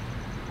 27.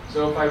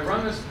 So if I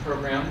run this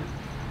program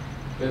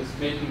that's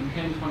making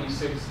pin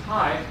 26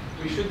 high,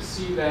 we should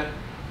see that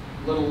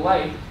little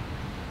light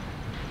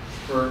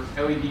for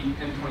LED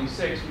pin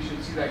 26, we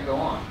should see that go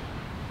on.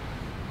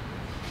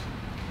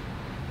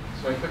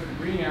 So I click the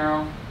green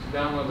arrow to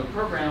download the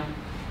program,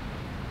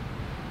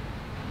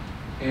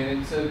 and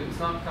it said it's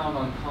not found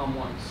on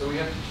COM1, so we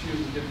have to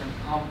choose a different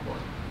COM port.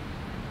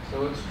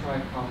 So let's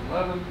try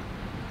COM11.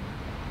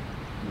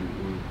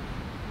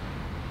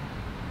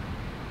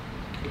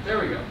 But there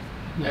we go.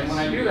 And when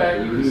I do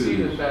that, you can see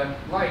that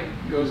that light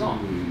goes on.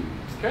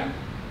 Okay?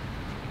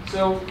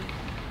 So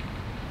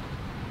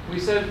we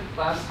said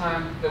last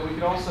time that we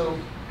could also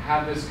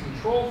have this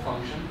control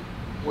function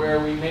where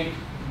we make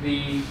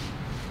the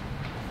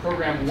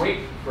program wait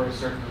for a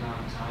certain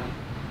amount of time.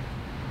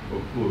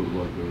 I'll put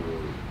like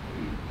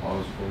a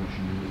pause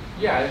function in it.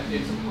 Yeah,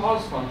 it's a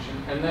pause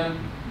function, and then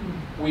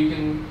we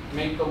can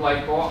make the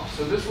light go off.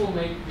 So this will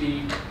make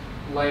the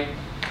light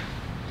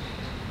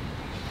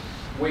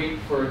wait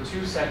for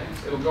 2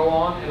 seconds. It'll go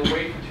on, it'll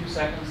wait for 2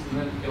 seconds,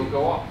 and then it'll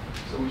go off.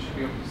 So we should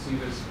be able to see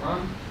this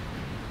run.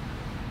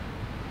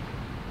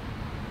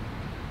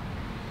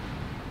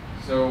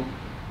 So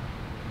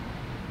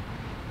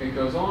it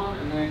goes on,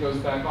 and then it goes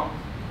back off.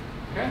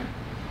 Okay?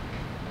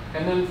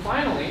 And then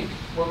finally,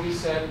 what we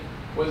said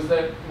was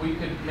that we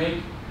could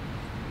make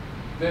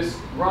this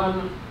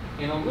run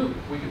in a loop.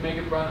 We could make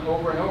it run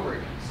over and over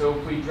again. So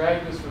if we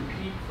drag this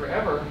repeat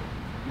forever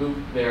loop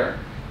there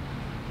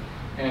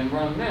and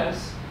run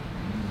this,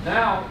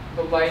 now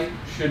the light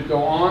should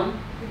go on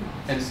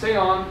and stay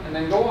on and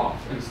then go off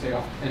and stay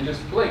off and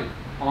just blink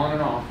on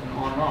and off and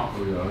on and off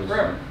Oh, yeah, I see.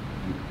 forever.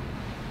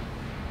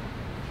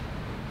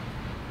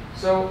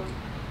 So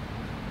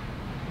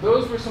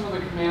those were some of the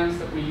commands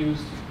that we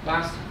used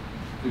last time.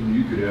 And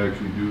you could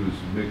actually do this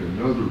and make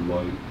another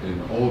light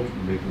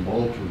and make them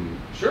alternate.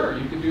 Sure,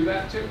 you can do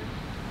that too.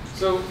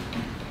 So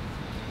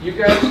you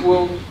guys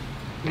will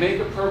make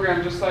a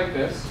program just like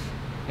this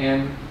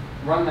and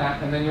run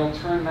that, and then you'll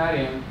turn that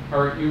in,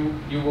 or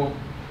you will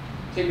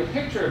take a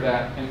picture of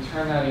that and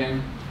turn that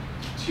in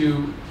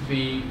to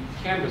the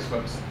Canvas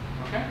website,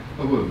 okay?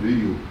 How about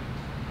video?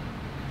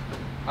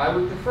 I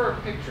would prefer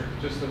a picture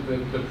just of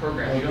the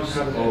program. You don't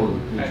have Oh, to the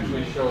picture.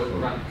 actually show it Oh,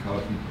 running.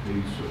 Copy,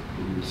 paste,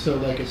 or So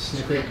like a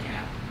snippet.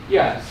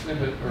 Yeah, a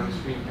snippet or a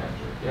screen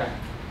capture, yeah,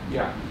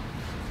 yeah.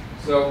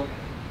 So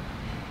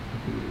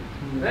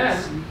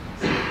then,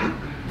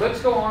 let's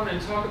go on and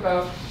talk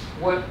about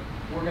what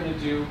we're going to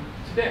do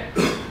today,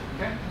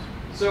 okay?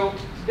 So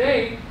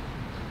today,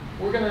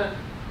 we're going to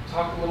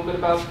talk a little bit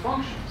about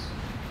functions.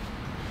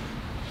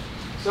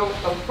 So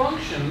a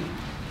function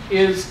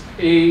is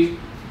a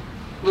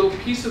little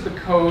piece of the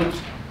code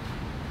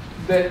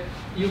that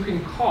you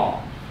can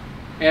call,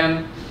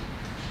 and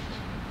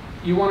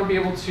you want to be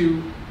able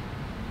to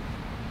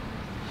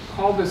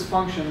call this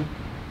function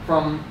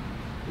from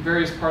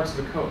various parts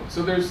of the code.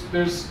 So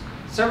there's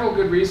several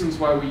good reasons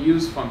why we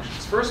use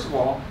functions. First of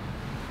all,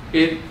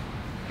 it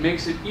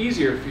makes it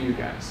easier for you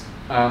guys.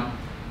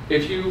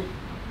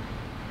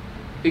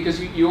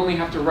 Because you only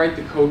have to write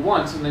the code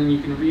once, and then you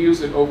can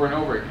reuse it over and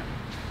over again.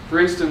 For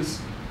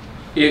instance,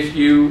 if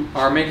you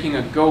are making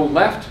a go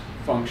left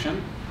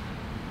function,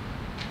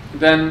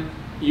 then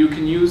you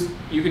can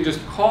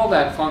just call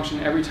that function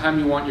every time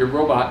you want your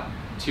robot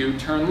to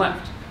turn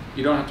left.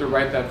 You don't have to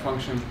write that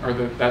function or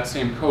that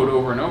same code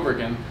over and over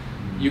again.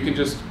 You can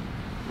just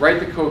write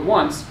the code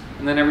once,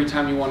 and then every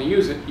time you want to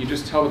use it, you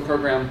just tell the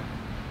program,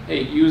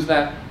 hey, use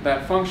that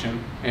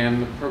function,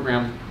 and the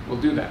program will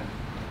do that.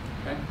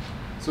 Okay?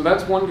 So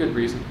that's one good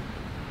reason.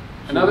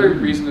 Another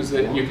reason is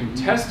that you can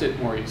test it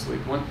more easily.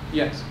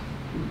 Yes?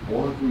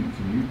 Blockly,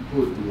 can you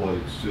put,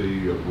 like, say,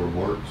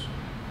 remarks?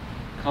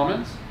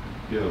 Comments?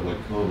 Yeah,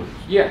 like comments.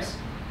 Yes.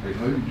 Like,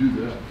 how do you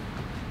do that?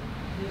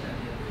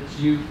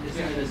 Isn't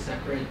it a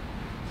separate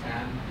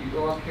tab? You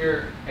go up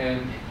here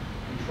and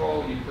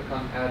control, you click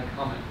on add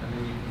comment, and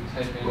then you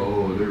can type in.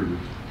 Oh, there it is.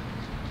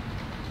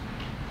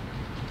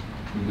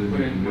 And then Put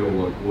you in- can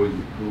know, like, what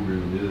your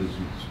program is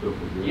and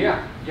stuff like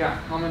that. Yeah,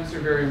 comments are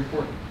very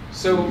important.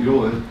 So, You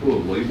don't have to put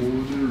a label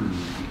with it,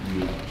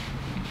 or you,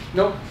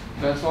 nope,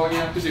 that's all you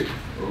have to do.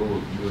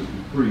 oh,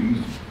 it's pretty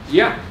easy.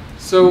 Yeah,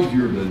 so,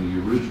 Easier than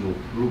the original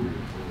program.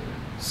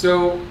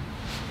 so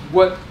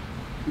what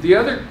the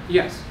other,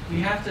 yes, You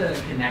have to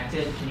connect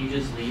it, can you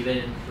just leave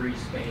it in free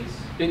space?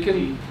 it can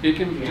You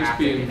just have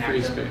be to in connect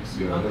free them. space.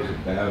 Yeah, it has Okay.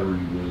 a battery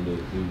in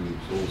that thing,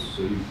 it's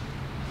all safe.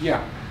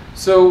 Yeah,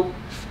 so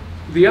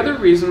the other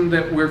reason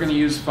that we're going to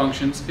use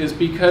functions is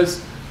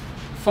because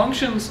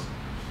functions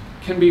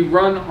can be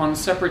run on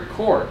separate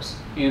cores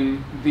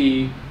in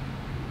the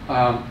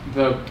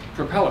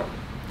propeller.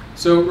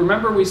 So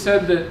remember we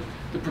said that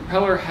the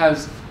propeller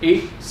has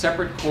 8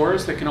 separate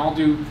cores that can all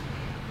do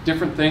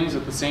different things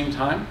at the same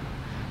time?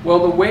 Well,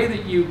 the way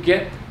that you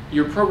get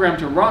your program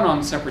to run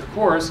on separate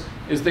cores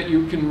is that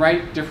you can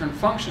write different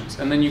functions,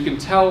 and then you can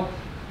tell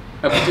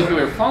a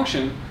particular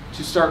function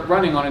to start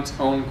running on its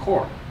own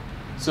core.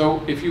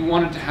 So if you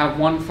wanted to have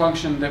one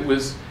function that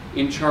was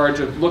in charge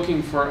of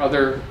looking for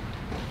other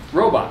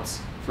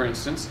robots, for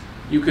instance,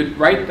 you could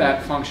write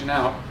that function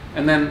out,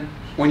 and then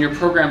when your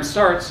program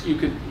starts, you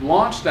could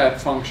launch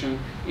that function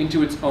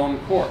into its own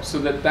core, so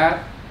that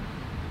that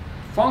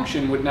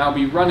function would now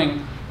be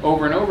running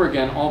over and over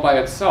again all by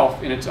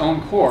itself in its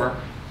own core,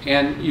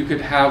 and you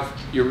could have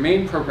your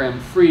main program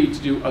free to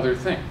do other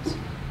things.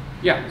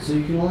 Yeah? So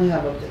you can only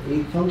have up to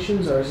 8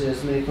 functions, or is it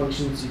as many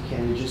functions as you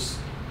can? It just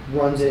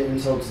runs it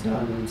until it's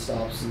done and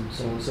stops and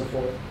so on and so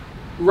forth.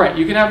 Right,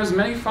 you can have as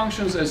many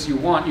functions as you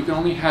want. You can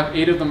only have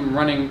 8 of them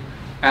running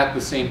at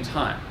the same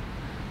time.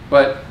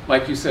 But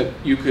like you said,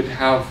 you could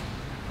have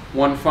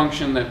one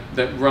function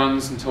that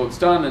runs until it's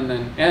done and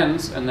then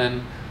ends, and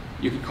then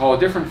you could call a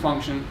different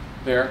function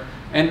there.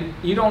 And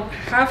you don't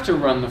have to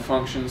run the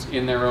functions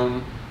in their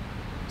own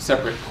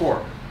separate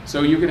core.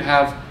 So you could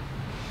have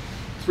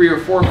 3 or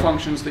 4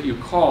 functions that you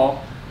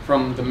call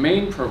from the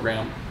main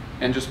program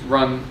and just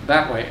run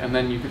that way, and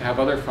then you could have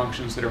other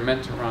functions that are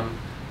meant to run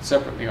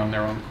separately on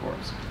their own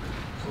cores.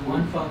 So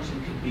one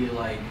function could be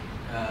like,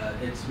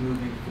 it's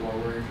moving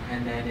forward,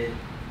 and then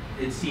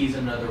it sees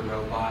another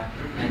robot,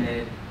 and then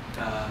it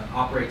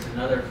operates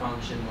another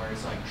function where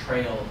it's like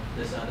trail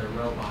this other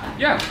robot.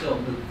 Yeah. And still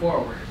move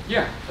forward.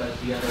 Yeah, But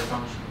the other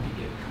function would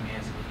be given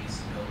commands if it needs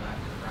to go left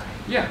or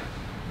right. yeah.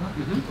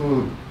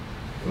 Mhm.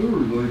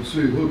 Or like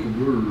say, look at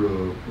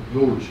their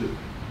propeller chip.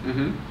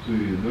 Mhm. See,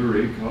 and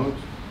they're ACOGs.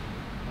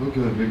 How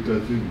can I make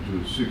that thing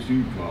into a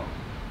 16 cop?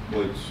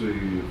 Like, say,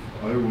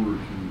 if I were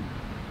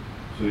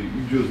to, say,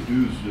 you just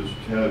do is just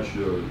attach,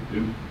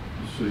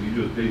 so you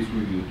just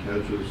basically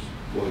attach this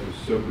like a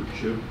separate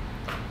chip.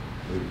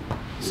 Like,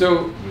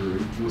 So, they're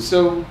into it.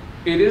 so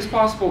it is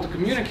possible to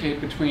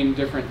communicate between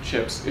different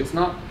chips. It's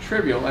not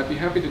trivial. I'd be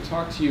happy to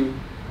talk to you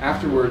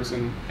afterwards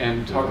and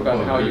talk Yeah,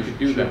 about how you extra could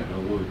do chip, that. I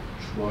want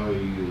to try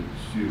and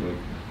see if I can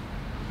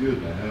get it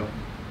to happen.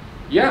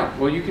 Yeah,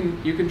 well, you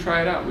can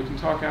try it out. We can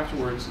talk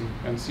afterwards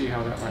and see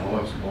how that might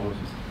work. Awesome.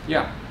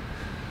 Yeah.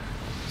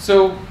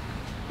 So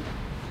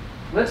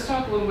let's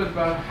talk a little bit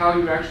about how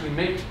you actually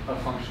make a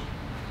function.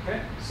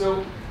 Okay.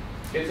 So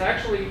it's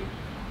actually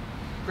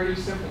pretty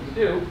simple to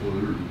do. Well,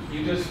 there it is.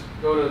 You just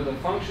go to the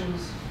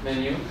functions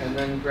menu and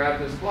then grab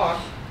this block,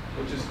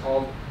 which is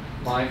called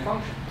my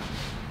function.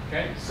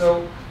 Okay.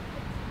 So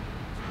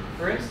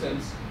for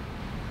instance,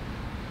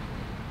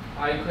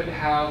 I could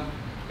have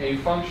a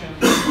function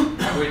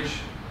which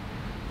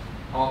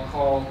I'll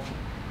call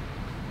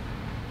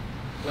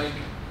blink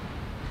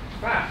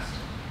fast.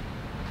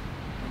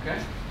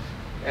 Okay?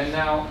 And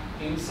now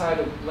inside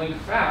of blink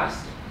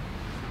fast,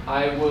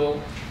 I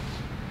will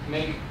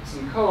make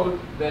some code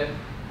that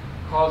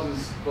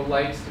causes the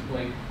lights to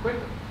blink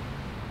quickly.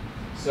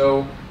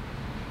 So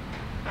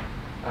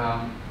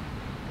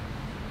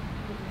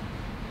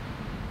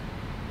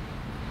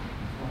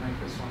I'll make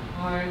this one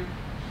high,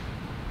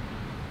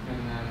 and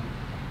then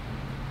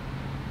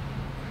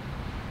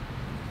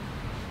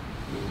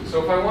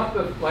so if I want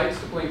the lights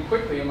to blink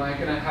quickly, am I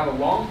going to have a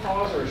long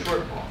pause or a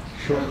short pause?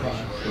 Short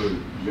pause.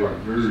 Yeah,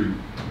 very,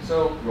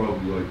 So,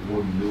 probably like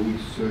 1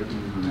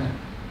 millisecond or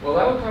well,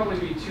 that would probably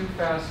be too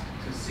fast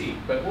to see,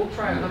 but we'll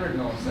try 100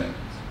 milliseconds.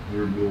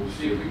 100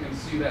 See if we milliseconds. can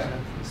see that.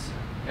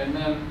 And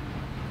then,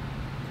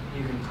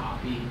 You can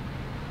copy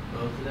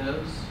both of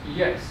those.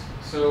 yes,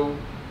 so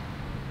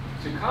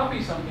to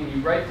copy something,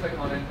 you right click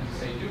on it and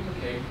say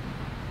duplicate,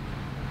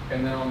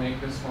 and then I'll make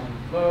this one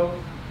low,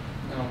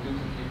 and I'll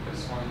duplicate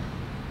this one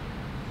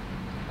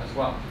as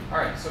well. All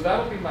right, so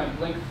that'll be my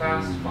blink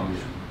fast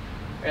function.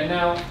 And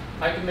now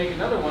I can make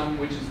another one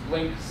which is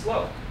blink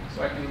slow.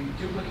 So I can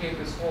duplicate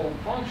this whole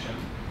function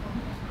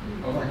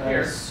over That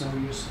here. is so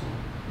useful.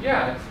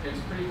 Yeah, it's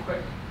pretty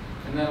quick.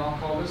 And then I'll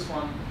call this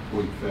one,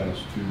 Quite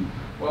fast too.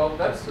 well,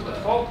 that's the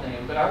default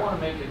name, but I want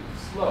to make it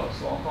slow,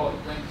 so I'll call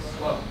it blink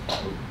slow. Quite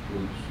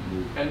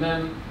slow. And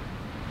then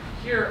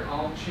here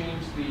I'll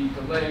change the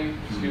delay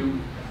to,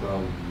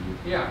 1,000.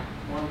 yeah,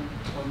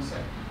 one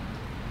second.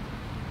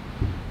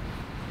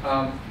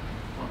 Well,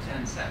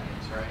 10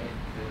 seconds, right?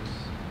 Because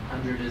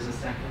 100 is a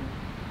second.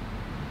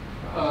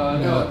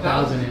 No,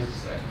 1,000 is a is.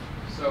 second.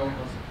 So,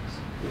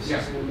 It's Yeah.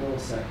 just in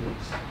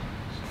milliseconds.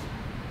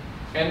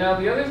 and now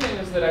the other thing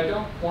is that I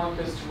don't want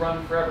this to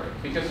run forever,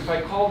 because if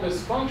I call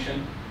this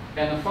function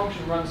and the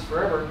function runs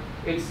forever,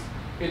 it's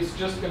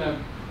just going to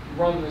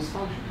run this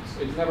function.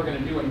 It's never going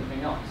to do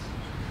anything else.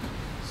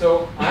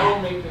 So I will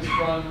make this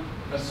run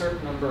a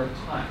certain number of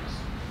times.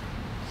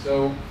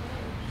 So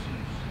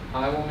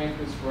I will make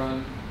this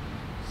run,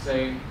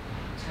 say,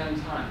 10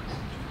 times.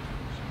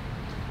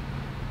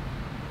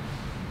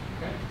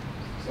 Okay?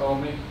 So I'll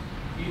make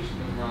each of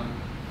them run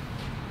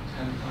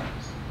 10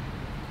 times.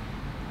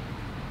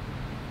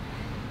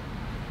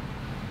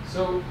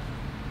 So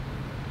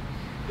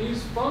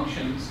these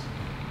functions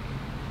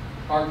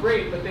are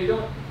great, but they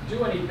don't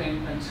do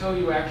anything until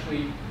you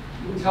actually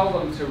tell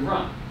them to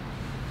run.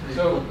 They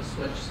So- flip a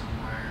switch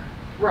somewhere.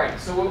 Right,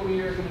 so what we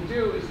are going to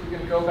do is we're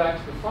going to go back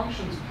to the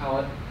functions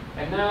palette,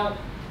 and now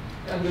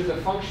under the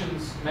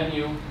functions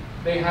menu,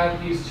 they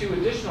have these two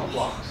additional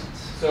blocks.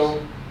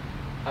 So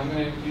I'm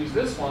going to use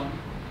this one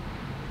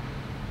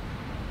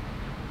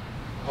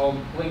called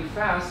blink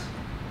fast,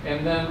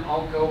 and then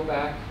I'll go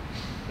back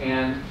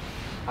and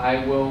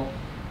I will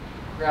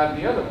grab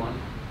the other one.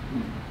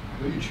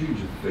 How do you change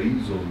the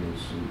phase on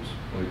this? It's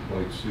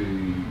like say,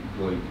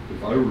 like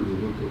if I were to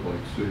hook up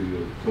like say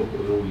a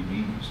couple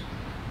LEDs,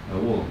 I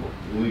want them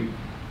to blink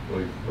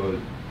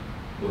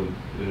but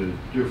in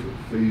a different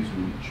phase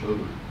with each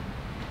other.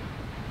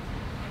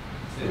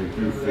 Like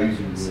they're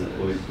phasing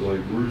with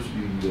like where's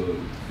the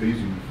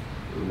phasing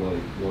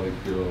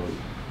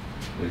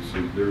like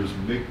say there's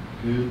mic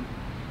pin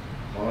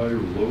high or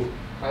low.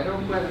 I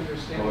don't quite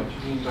understand what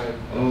you mean by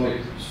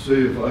phase. Say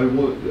if I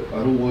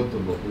don't want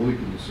them to blink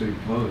at the same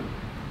time.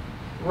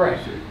 Right.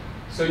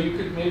 So you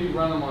could maybe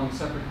run them on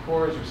separate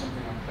cores or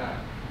something like that.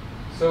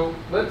 So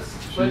let's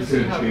So you see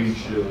can how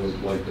change this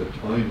works. like the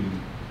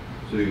timing.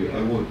 Say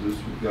I want this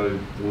guy to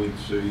blink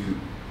say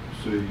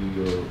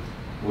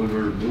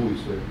 100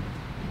 milliseconds,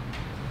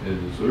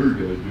 and this other guy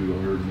to do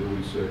 100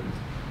 milliseconds.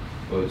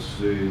 But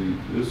say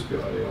this guy,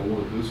 I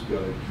want this guy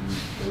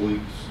to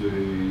blink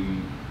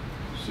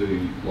say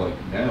like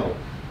now,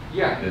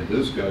 Yeah. and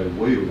this guy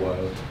wait a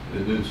while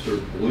and then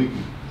start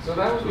blinking. So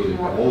that would So be they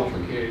more can alter it.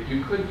 complicated.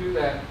 You could do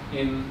that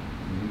in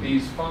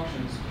these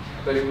functions,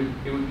 but it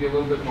would be a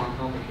little bit more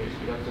complicated.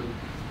 You'd have to,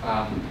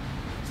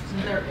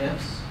 Isn't there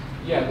ifs?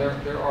 yeah,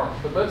 there are.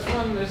 But let's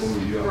run this Oh,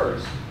 yeah.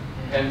 first.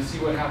 Yeah. and see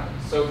what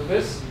happens. So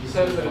this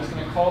says that it's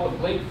going to call the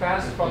blink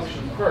fast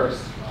function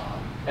first,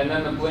 and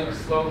then the blink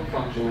slow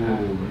function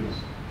afterwards.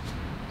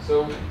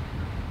 So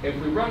if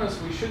we run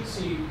this, we should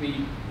see the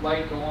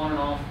light go on and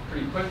off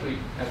pretty quickly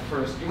at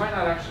first. You might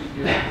not actually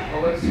do that.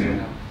 Well, let's see what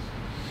happens.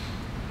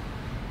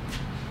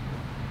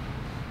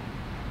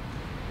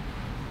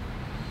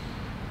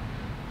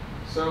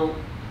 So,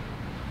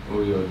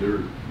 Oh, yeah, there,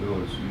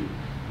 now I see it.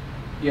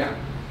 yeah.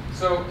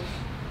 So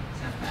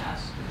Is that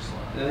fast or slow?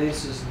 I think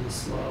it's just in the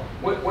slow.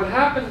 what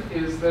happened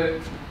is that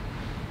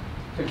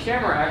the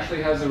camera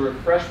actually has a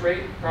refresh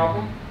rate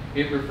problem.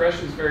 It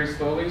refreshes very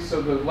slowly,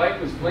 so the light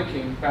was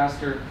blinking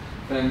faster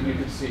than you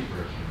could see.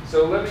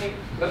 So let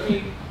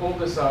me hold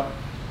this up,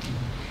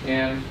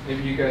 and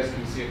maybe you guys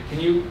can see it. Can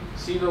you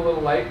see the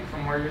little light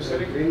from where you're Is it a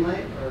sitting? green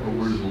light or? Oh,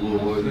 where's the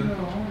little light?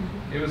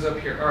 It was up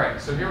here. All right,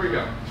 so here we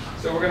go.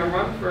 So we're going to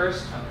run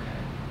first. Okay.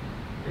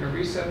 We're going to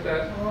reset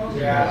that.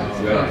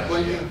 Yeah. It's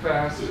blinking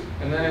fast,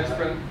 and then it's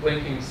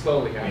blinking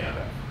slowly after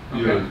that.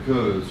 Yeah, it kind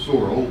of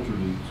sort of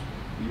alternates.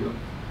 Yeah.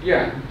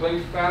 Yeah,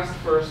 blink fast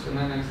first, and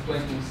then it's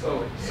blinking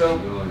slowly. So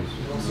You don't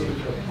Nice. see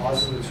the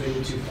pause in between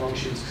the two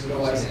functions because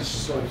otherwise it's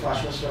just going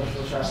flash, flash, flash,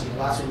 flash, flash, and the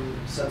last one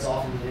sets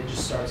off and then it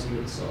just starts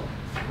again. So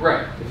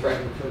right, if you right.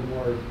 want to put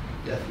more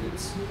definite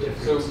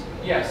difference. So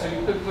yeah, so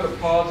you could put a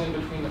pause in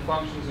between the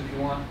functions if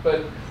you want,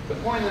 but the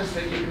point is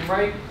that you can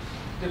write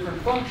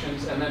different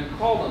functions and then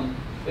call them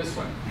this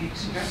way.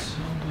 Makes it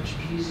so much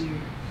easier.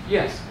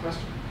 Yes,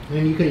 question.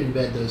 And you could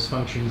embed those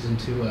functions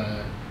into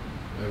a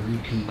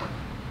repeat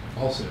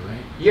also, right?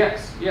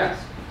 Yes,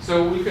 yes.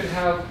 So we could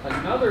have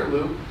another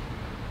loop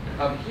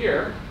up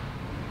here,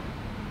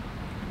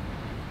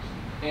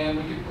 and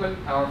we could put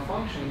our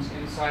functions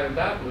inside of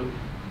that loop.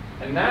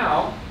 And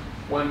now,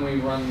 when we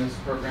run this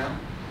program,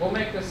 we'll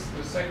make this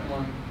the second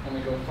one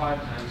only go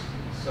 5 times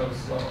because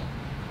it's so slow.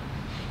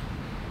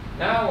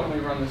 Now, when we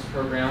run this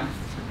program,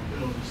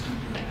 It'll just keep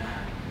doing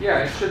that. yeah,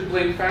 it should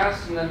blink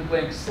fast and then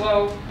blink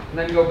slow, and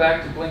then go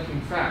back to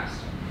blinking fast.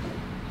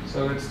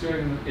 So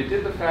it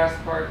did the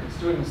fast part, it's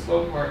doing the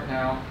slow part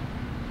now,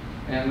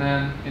 and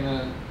then in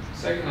a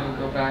second it'll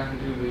go back and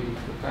do the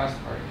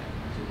fast part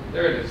again.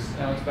 There it is,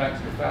 now it's back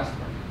to the fast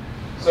part.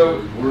 So,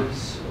 It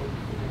works.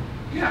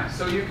 yeah,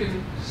 so you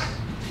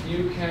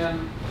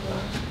can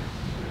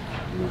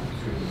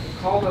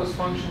call those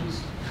functions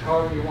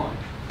however you want.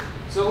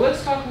 So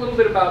let's talk a little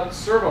bit about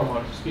servo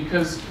motors,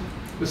 because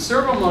the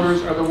servo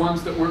motors are the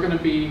ones that we're going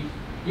to be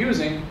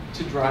using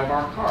to drive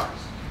our cars.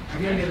 Are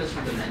you gonna give us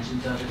the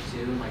dimensions of it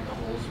too, like the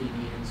holes we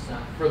need and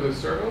stuff? For the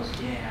servos?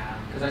 Yeah,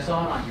 because I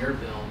saw it on your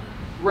build.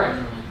 And Right. I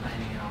wasn't really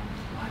planning it on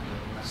my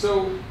build. So,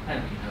 I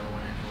don't even know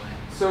one anyway.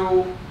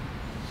 so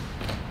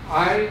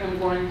I am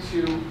going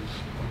to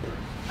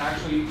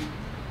actually,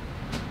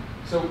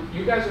 so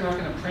you guys are not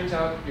going to print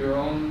out your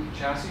own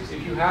chassis.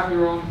 If you have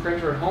your own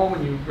printer at home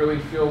and you really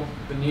feel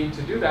the need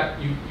to do that,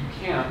 you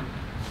can.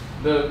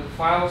 The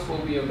files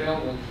will be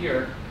available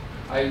here.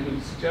 I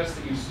would suggest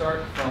that you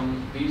start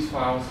from these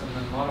files and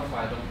then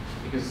modify them,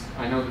 because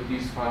I know that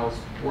these files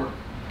work.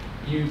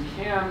 You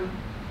can,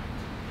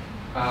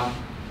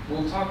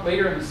 we'll talk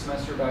later in the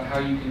semester about how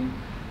you can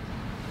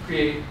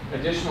create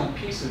additional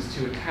pieces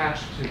to attach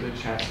to the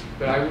chassis,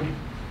 but I would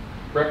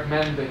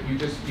recommend that you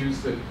just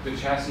use the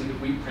chassis that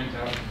we print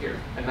out here,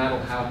 and that'll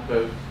have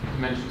the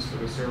dimensions for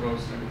the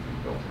servos and everything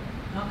built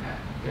in. Okay.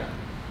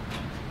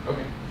 Yeah.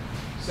 Okay.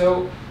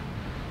 So,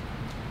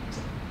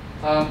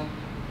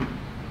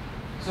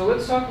 so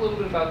let's talk a little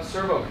bit about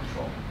servo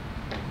control.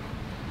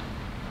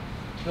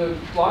 The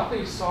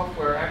Blockly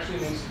software actually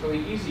makes it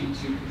really easy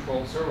to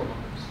control servo motors.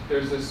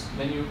 There's this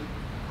menu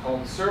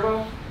called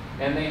Servo,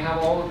 and they have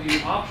all of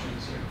these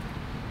options here.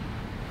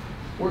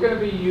 We're going to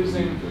be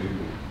using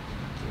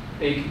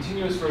a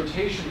continuous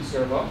rotation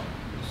servo,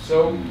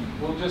 so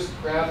we'll just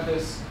grab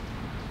this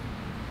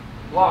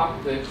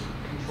block that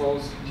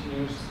controls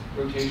continuous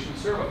rotation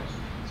servos.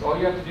 So all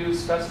you have to do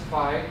is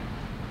specify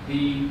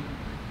the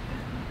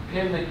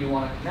pin that you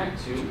want to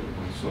connect to.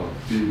 I saw a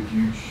big,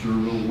 huge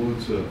servo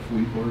once at a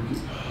flea market.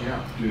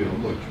 Yeah. Yeah,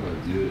 I'm like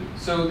trying to get it.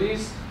 So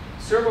these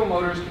servo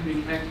motors can be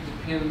connected to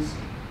pins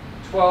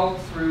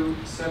 12 through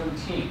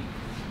 17.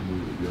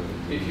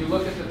 If you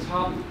look at the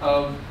top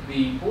of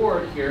the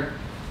board here,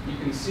 you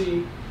can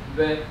see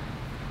that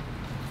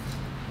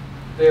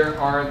there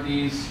are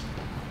these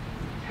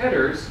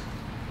headers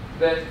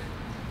that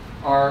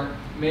are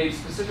made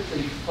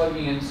specifically for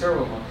plugging in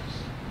servo motors,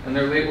 and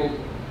they're labeled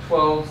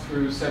 12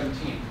 through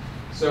 17.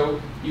 So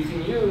you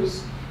can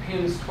use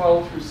pins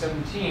 12 through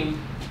 17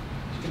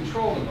 to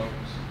control the motors.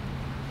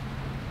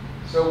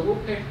 So we'll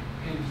pick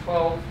pin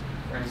 12,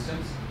 for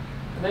instance,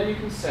 and then you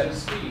can set a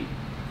speed.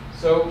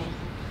 So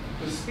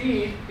the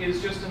speed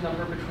is just a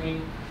number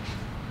between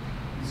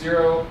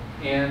 0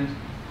 and,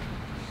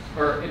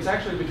 or it's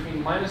actually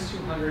between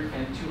 -200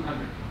 and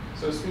 200.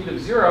 So a speed of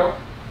 0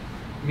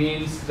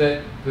 means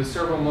that the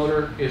servo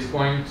motor is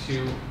going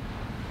to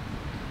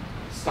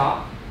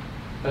stop.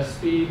 A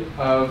speed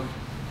of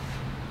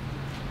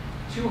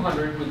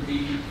 200 would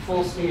be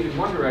full speed in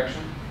one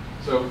direction,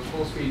 so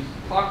full speed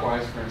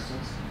clockwise, for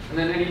instance. And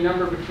then any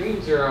number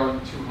between 0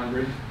 and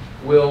 200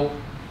 will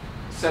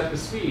set the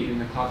speed in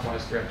the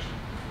clockwise direction.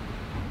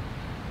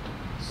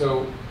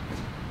 So,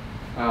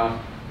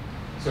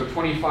 so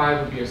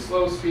 25 would be a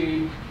slow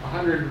speed,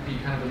 100 would be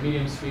kind of a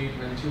medium speed,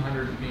 and then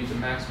 200 would be the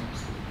maximum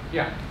speed.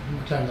 Yeah?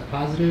 One time, the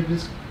positive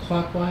is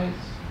clockwise?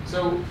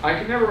 So I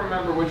can never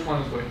remember which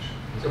one is which.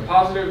 So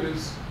positive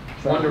is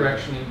one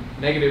direction, and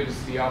negative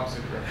is the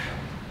opposite direction.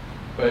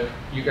 But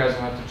you guys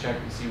will have to check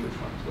and see which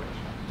one is which.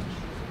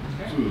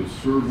 Okay? So the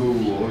servo,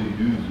 all you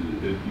do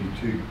is you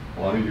take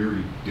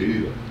binary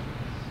data, you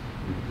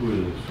put it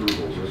in a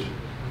servo, right?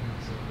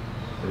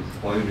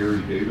 Like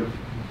binary data.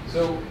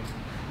 So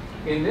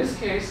in this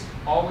case,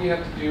 all we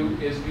have to do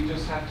is we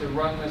just have to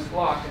run this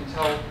block and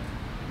tell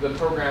the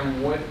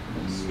program what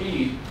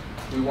speed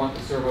we want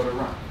the servo to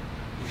run.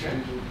 Okay?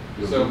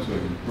 Yeah, So looks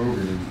like in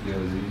programming, yeah,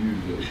 they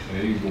use an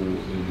angle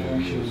and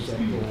then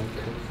speed.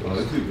 I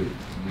think that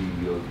I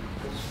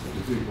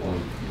think on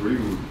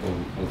regular,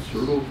 on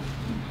servo,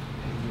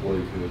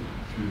 like to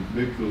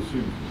make those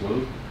things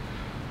run,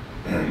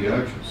 the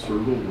actual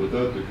servo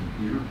without the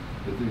computer,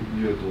 I think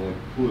you have to like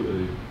put a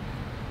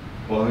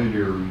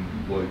binary,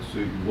 like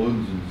say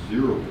ones and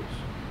zeros.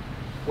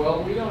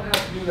 well, we don't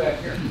have to do that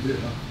here. Yeah.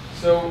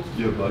 So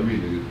Yeah, but I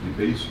mean, the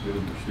basic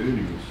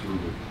understanding of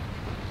servo.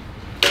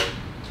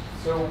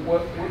 so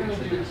what we're going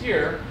to do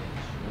here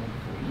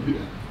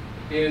Yeah.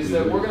 is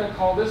that we're going to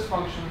call this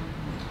function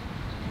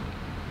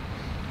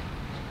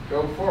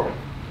go forward.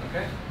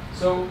 Okay?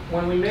 So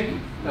when we make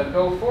a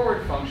go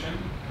forward function,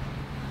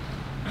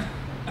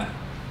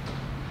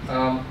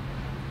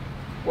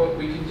 what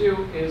we can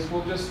do is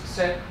we'll just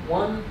set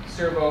one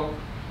servo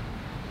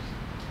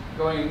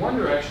going in one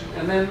direction,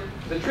 and then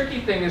the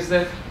tricky thing is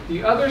that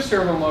the other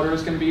servo motor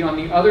is going to be on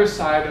the other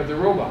side of the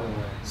robot.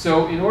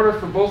 So in order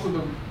for both of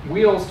the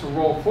wheels to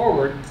roll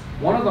forward,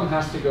 one of them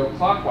has to go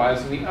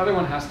clockwise and the other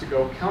one has to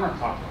go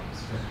counterclockwise.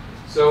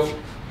 So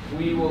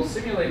we will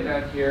simulate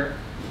that here,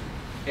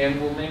 and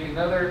we'll make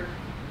another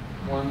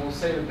one. We'll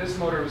say that this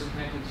motor is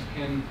connected to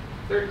pin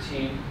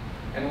 13,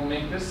 and we'll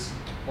make this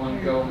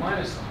one go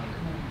minus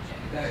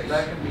 100. So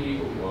that can be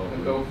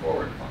the go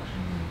forward function.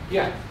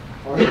 Yeah.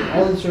 Are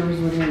all the servos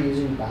we're going to be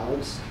using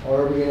balanced,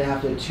 or are we going to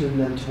have to tune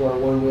them to where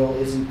one wheel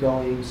isn't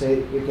going, say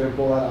if they're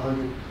both at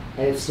 100,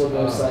 and it still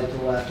goes side to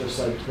the left or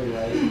side to the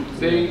right?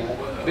 something like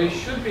that? They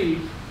should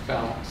be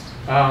balanced.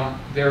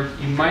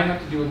 You might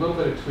have to do a little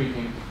bit of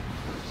tweaking,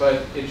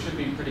 but it should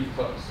be pretty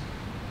close.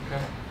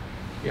 Okay?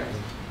 Yeah.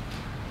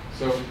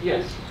 So,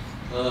 yes.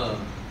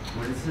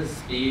 What is the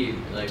speed?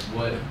 Like,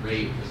 what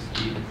rate of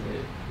speed is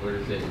it? Or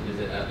is it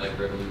at like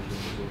revolutions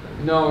or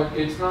something? No,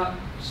 it's not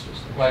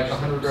like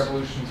 100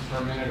 revolutions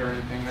per minute or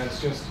anything. That's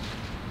just,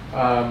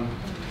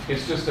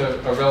 it's just a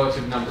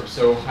relative number.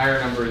 So higher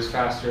number is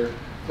faster,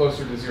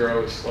 closer to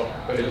 0 is slower,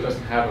 but it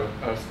doesn't have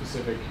a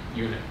specific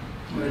unit.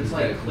 But it's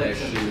like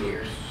clicks of the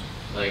gears.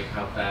 Like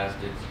how fast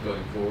it's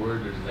going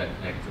forward, or does that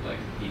connect to like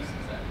the pieces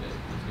that it's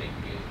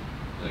making it,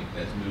 like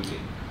that's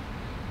moving?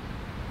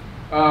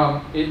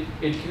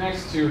 It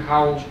connects to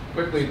how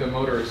quickly the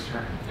motor is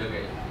turning.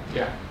 Okay.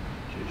 Yeah.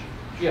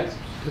 Yes.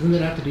 Doesn't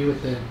that have to do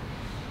with the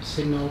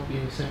signal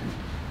being sent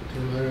to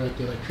the motor, like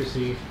the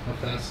electricity, how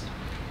fast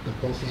the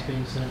pulse is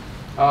being sent?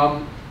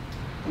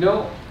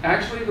 No,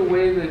 actually the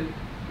way that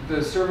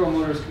the servo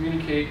motors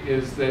communicate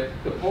is that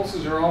the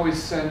pulses are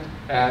always sent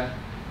at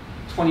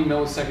 20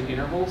 millisecond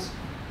intervals.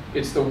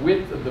 It's the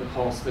width of the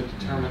pulse that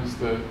determines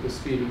the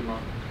speed of the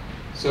motor.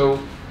 So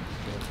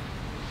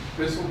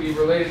this will be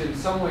related in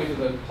some way to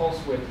the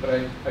pulse width, but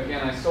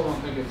again, I still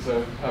don't think it's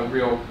a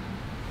real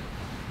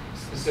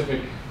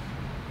specific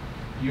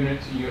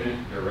unit to unit.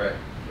 Direct.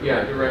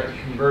 Yeah, direct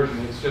conversion.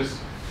 It's just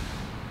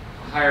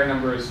a higher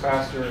number is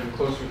faster and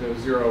closer to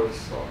 0 is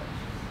slower.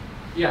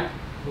 Yeah.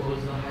 What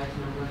was the highest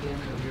number again?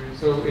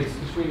 So it's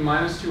between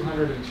minus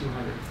 200 and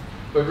 200.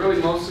 But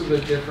really most of the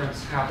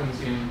difference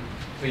happens in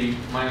the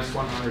minus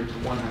 100 to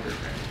 100 range.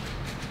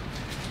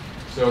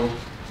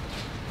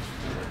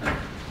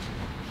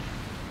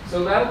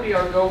 So that'll be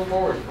our go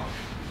forward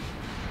function.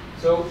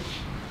 So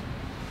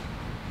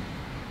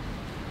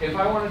if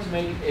I wanted to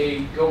make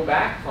a go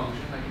back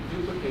function, I could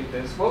duplicate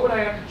this. What would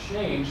I have to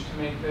change to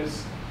make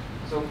this?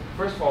 So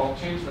first of all,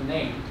 change the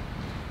name.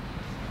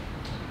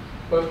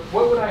 But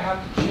what would I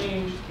have to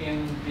change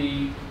in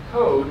the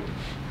code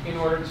in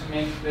order to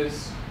make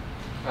this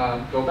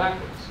go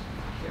backwards?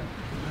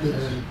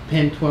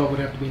 Pin 12 would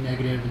have to be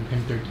negative and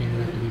pin 13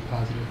 would have to be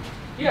positive.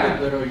 You Yeah,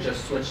 could literally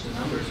just switch the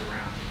numbers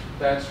around.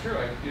 that's true.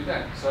 I could do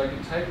that. So I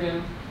can type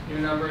in new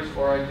numbers,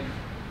 or I could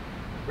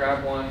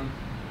grab one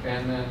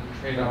and then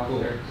trade off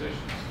their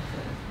positions.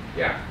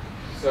 Yeah.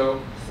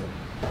 So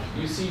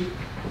you see,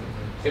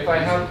 if I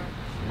have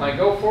my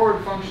go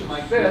forward function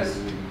like this,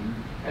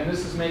 and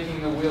this is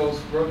making the wheels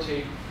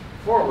rotate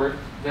forward,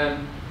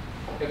 then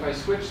if I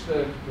switch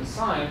the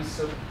signs,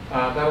 so,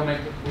 that'll make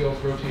the wheels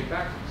rotate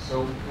backwards.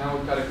 So now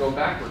we've got a go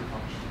backward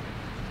function.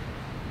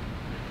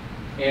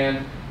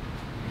 And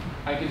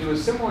I can do a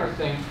similar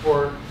thing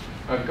for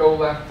a go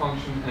left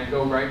function and a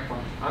go right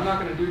function. I'm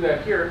not going to do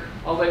that here.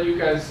 I'll let you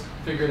guys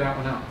figure that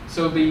one out.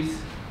 So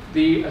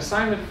the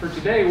assignment for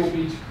today will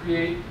be to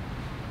create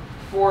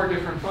 4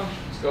 different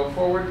functions. Go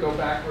forward, go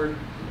backward,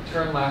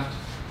 turn left,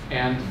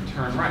 and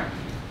turn right.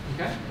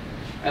 Okay?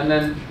 And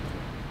then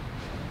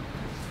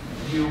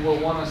you will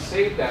want to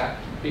save that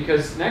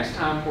because next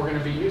time we're going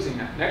to be using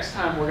that. Next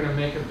time we're going to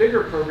make a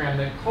bigger program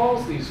that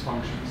calls these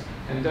functions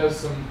and does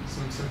some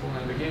simple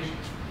navigation.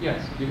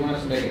 Yes? Do you want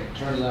us to make it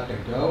turn left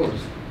and go, or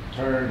just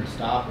turn and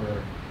stop,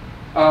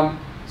 or?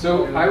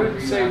 So I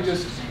would say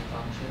just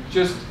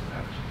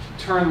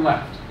turn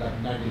left. Like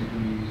 90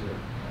 degrees, or?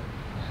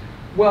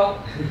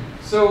 Well,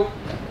 so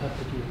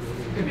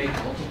You can make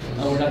multiple.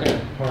 Oh, we're not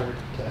gonna. Hard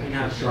to You can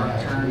have actually short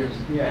have. turn,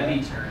 Yeah.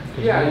 heavy turn.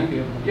 yeah, you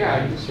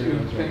can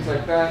do things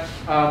like that.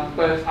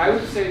 But I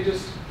would say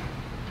just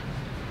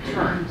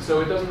turn.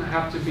 So it doesn't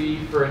have to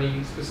be for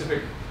any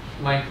specific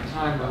length of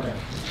time. Okay.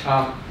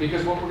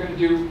 Because what we're going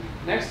to do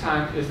next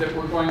time is that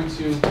we're going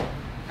to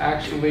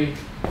actually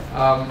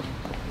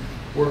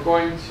we're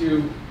going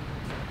to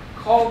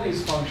call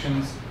these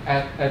functions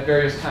at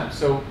various times.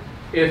 So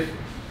if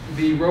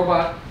the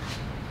robot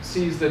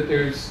sees that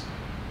there's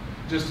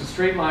just a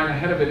straight line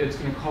ahead of it, it's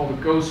going to call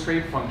the go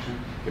straight function.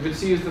 If it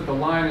sees that the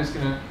line is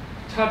going to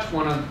touch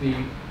one of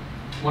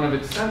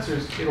its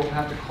sensors, it'll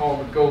have to call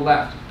the go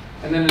left.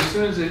 And then as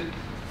soon as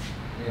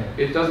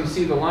it doesn't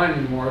see the line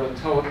anymore, it'll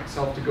tell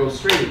itself to go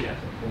straight again.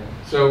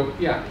 So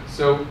yeah,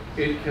 so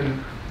it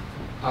can.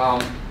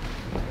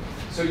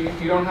 So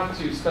you don't have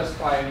to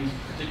specify any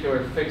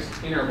particular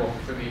fixed interval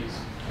for these.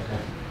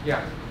 Okay.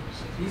 Yeah.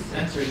 These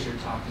sensors you're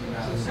talking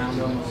about sound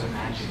almost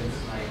magic.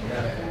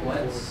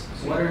 Like,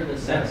 what are the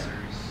sensors?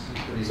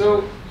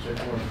 So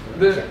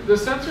the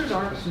sensors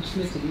aren't So just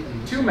makes it easy.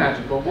 too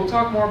magical. We'll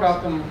talk more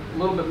about them a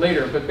little bit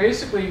later, but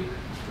basically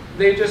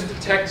they just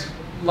detect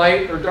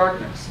light or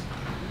darkness.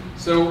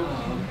 So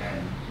Oh, okay.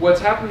 what's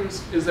happening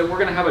is that we're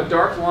going to have a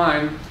dark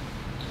line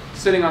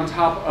sitting on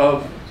top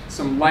of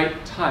some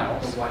light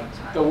tiles. The white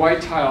tile. The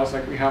white tiles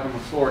like we have on the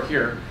floor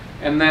here.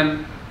 And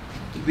then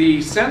the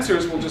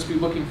sensors will just be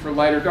looking for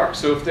light or dark.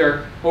 So if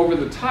they're over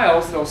the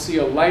tiles, they'll see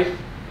a light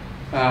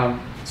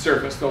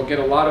surface. They'll get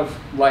a lot of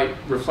light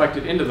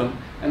reflected into them.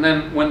 And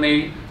then when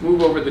they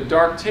move over the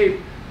dark tape,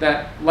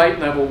 that light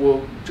level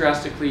will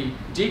drastically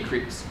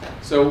decrease.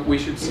 So we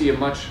should see a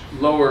much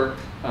lower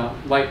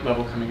light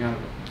level coming out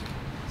of it.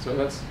 So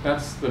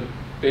that's the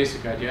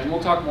basic idea. And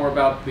we'll talk more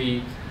about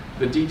the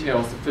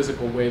details, the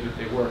physical way that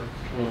they work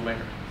a little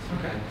later.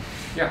 Okay.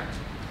 Yeah.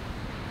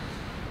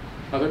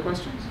 Other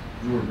questions?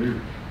 Jordan,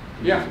 here.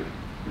 Yeah.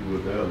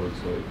 What that looks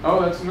like.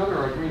 Oh, that's another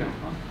Arduino,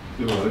 huh?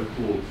 You know, I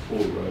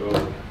pull it right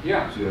out.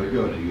 Yeah. See, I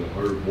got a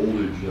higher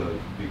voltage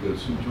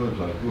because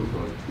sometimes I hook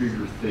on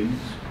bigger things.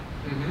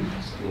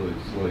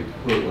 Mm-hmm. Like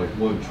put like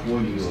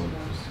 120 on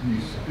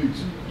these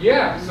things.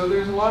 Yeah, so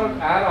there's a lot of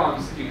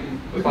add-ons that you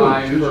I can got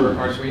buy a for digital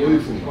Arduino display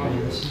as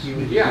well.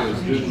 from Yeah.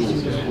 a digital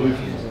display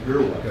from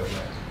Parallel.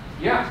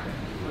 Yeah.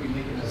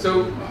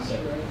 So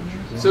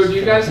do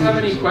you guys have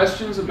any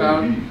questions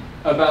about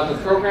the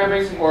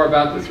programming or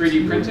about the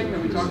 3D printing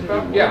that we talked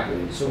about? Yeah.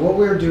 So what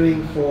we're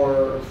doing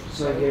for,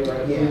 so I get it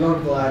right, when we go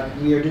to the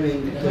lab, we are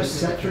doing the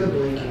set for the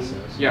blinking,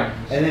 Yeah.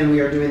 and then we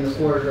are doing the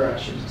 4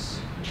 directions.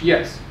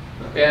 Yes.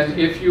 And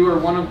if you are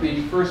one of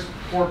the first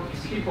 4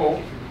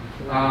 people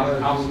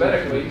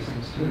alphabetically,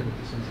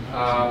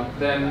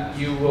 then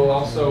you will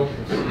also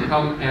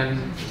come and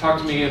talk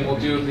to me, and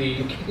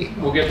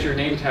we'll get your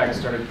name tag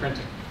started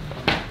printing.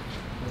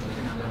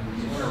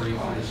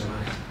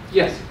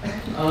 Yes.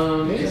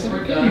 If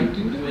we're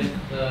done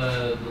with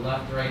the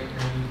left-right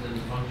turns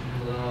and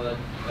functions and all that,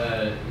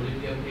 would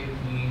it be okay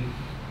if we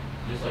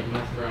just like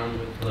mess around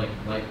with like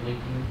light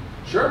blinking?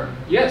 Sure.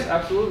 Yes,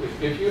 absolutely.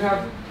 If you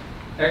have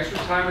extra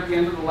time at the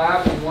end of the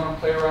lab and you want to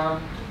play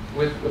around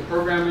with the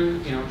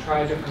programming,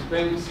 try different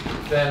things,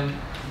 then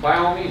by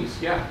all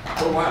means, yeah,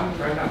 for a while,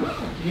 try it out.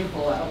 Can you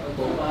pull out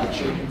a robot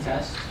so we can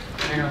test?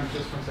 Hang on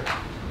just 1 second.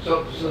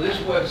 So this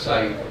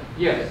website,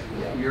 Yes.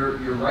 you're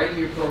writing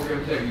your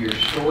programs there, you're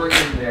storing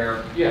them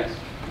there. Yes.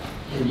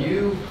 Can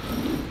you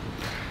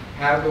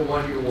have the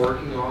one you're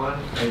working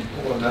on and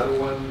pull another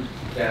one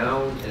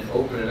down and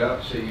open it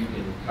up so you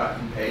can cut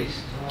and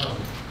paste?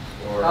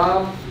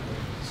 Or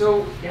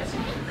So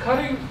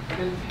cutting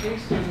and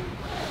pasting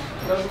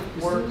doesn't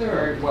work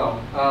very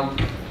well.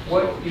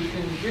 What you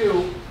can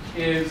do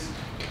is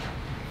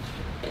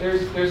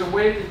there's a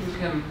way that you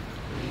can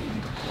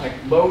like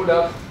load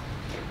up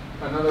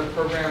another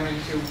program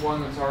into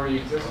one that's already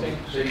existing.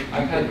 so you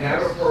can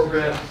have a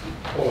program,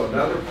 pull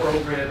another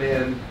program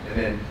in, and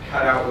then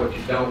cut out what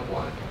you don't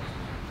want.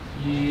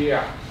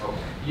 Yeah. Okay.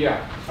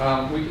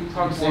 Yeah. We can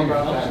talk more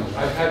about that.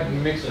 I've had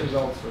mixed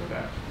results with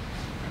that.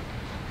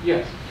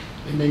 Yes.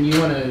 And then you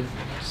want a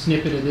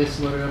snippet of this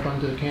loaded up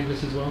onto the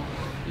canvas as well?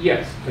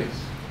 Yes, please.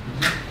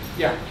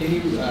 Yeah. Can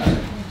you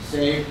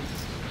save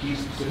each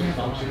specific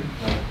function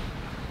like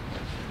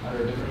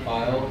under a different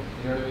file?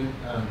 You know what I mean?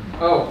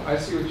 Oh, I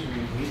see what you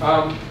mean. You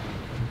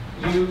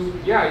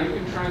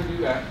can try and do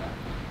that.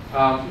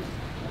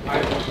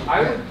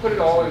 I would put it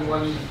all in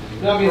one.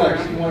 No, I mean, like,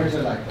 program. you wanted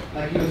to, like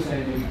you were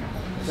saying, maybe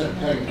instead of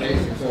cutting and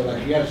pasting, so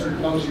like, you have a certain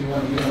function you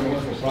want to use on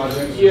multiple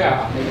projects.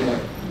 Yeah. Maybe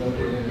like, load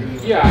it in.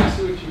 Yeah, I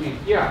see what you mean.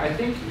 Yeah, I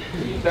think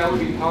that would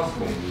be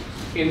possible.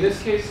 In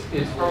this case,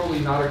 it's probably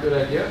not a good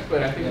idea,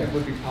 but I think it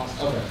would be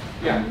possible. Okay.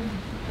 Yeah.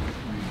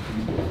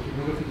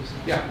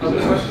 Yeah,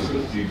 other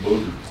questions?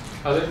 Debugger.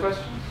 Other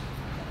questions?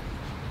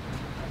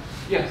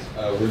 Yes.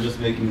 We're just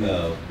making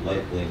the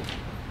light link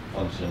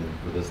function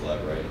for this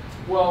lab, right?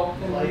 Well,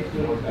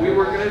 we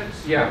were gonna,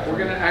 yeah, we're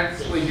gonna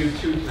actually do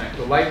two tonight.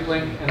 The light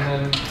blink and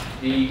then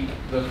the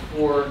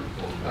four,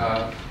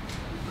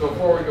 go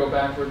forward, go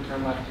backward,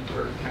 turn left, and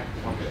turn right.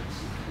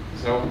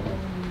 So,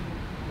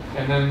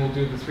 and then we'll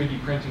do the 3D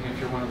printing if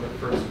you're one of the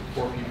first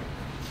 4 people.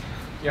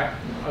 Yeah,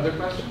 other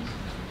questions?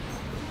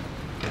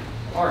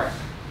 All right.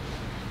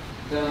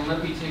 Then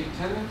let me take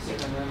attendance and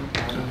then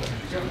I'll let you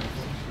go.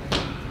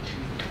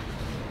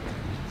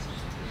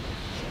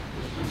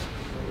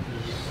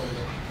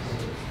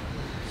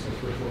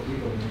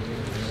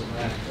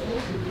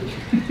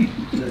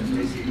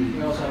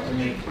 We also have to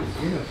make the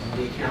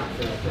account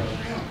for the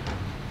program.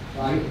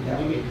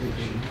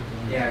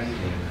 Yeah, you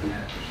can.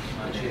 Yeah.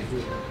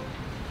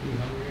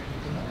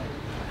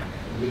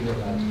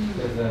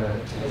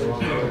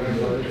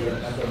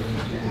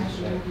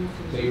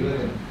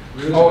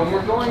 Oh, and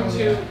we're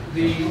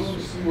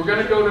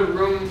going to go to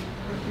room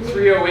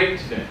 308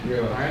 today.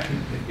 All right?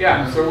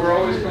 Yeah, so we're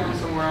always going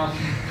somewhere else.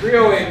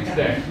 308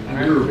 today. All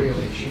right?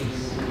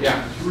 Yeah.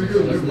 We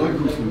got new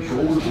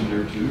microcontrollers in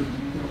there too.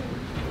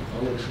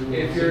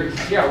 If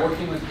you're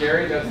working with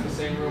Gary, that's the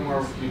same room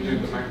where you do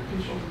the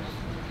microcontrollers.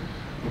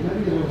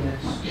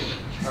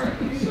 All right.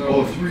 So.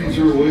 Oh,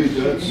 308.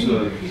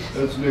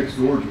 That's next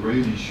door to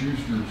Randy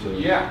Schuster's.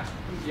 Yeah.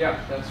 Yeah,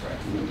 that's right.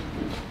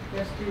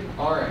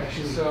 All right.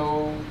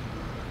 So.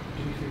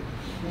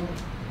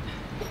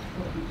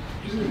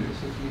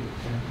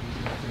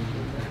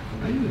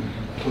 I didn't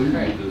play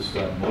with this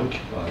that much.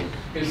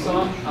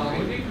 Isam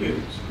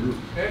Al-Hindi.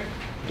 Okay.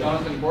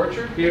 Jonathan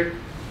Borcher. Here.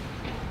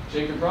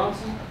 Jacob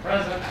Bronson.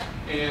 Present.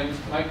 And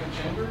Michael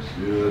Chambers.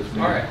 Yeah, that's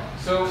me. All right.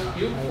 So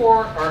you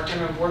 4 are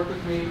going to work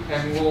with me,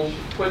 and we'll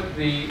put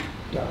the.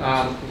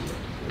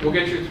 We'll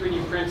get your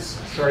 3D prints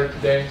started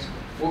today.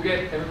 We'll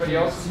get everybody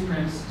else's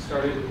prints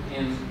started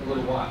in a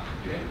little while.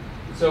 Okay.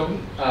 So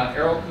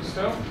Errol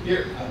Cousteau.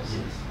 Here.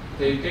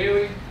 Dave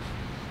Daly.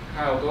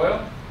 Kyle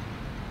Doyle.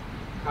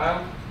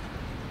 Kyle.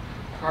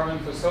 Carmen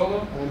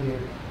Fasolo. I'm here.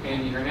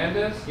 Andy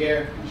Hernandez.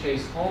 Here.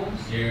 Chase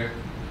Holmes. Here.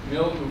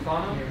 Mil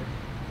Bufano. Here.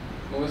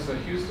 Melissa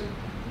Houston.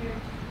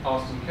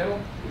 Austin Kittle.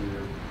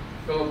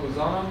 Philip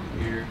Lozano.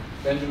 Here.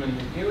 Benjamin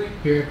McNeely.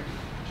 Here.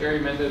 Jerry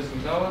Mendez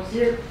Gonzalez.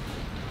 Here.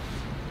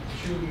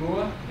 Chu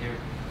Mua. Here.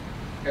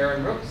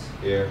 Aaron Rooks.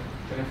 Here.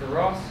 Jennifer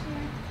Ross.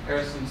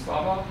 Harrison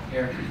Slava.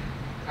 Here.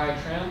 Kai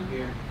Tran.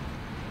 Here.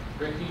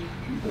 Ricky.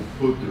 People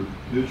put their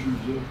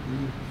pictures up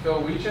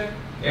Phil Wiechek.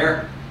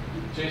 Here.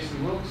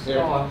 Jason Wilkes. Here.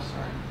 Oh, I'm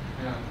sorry.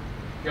 Yeah.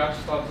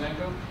 Vyacheslav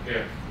Zenko.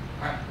 Here.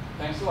 All right.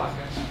 Thanks a lot,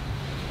 guys.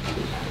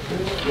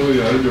 Oh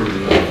yeah, I never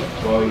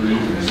bother you.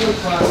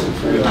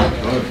 I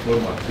put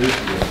my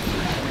picture up.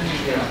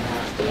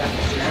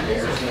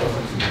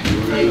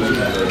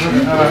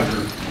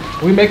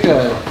 We make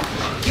a,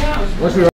 once we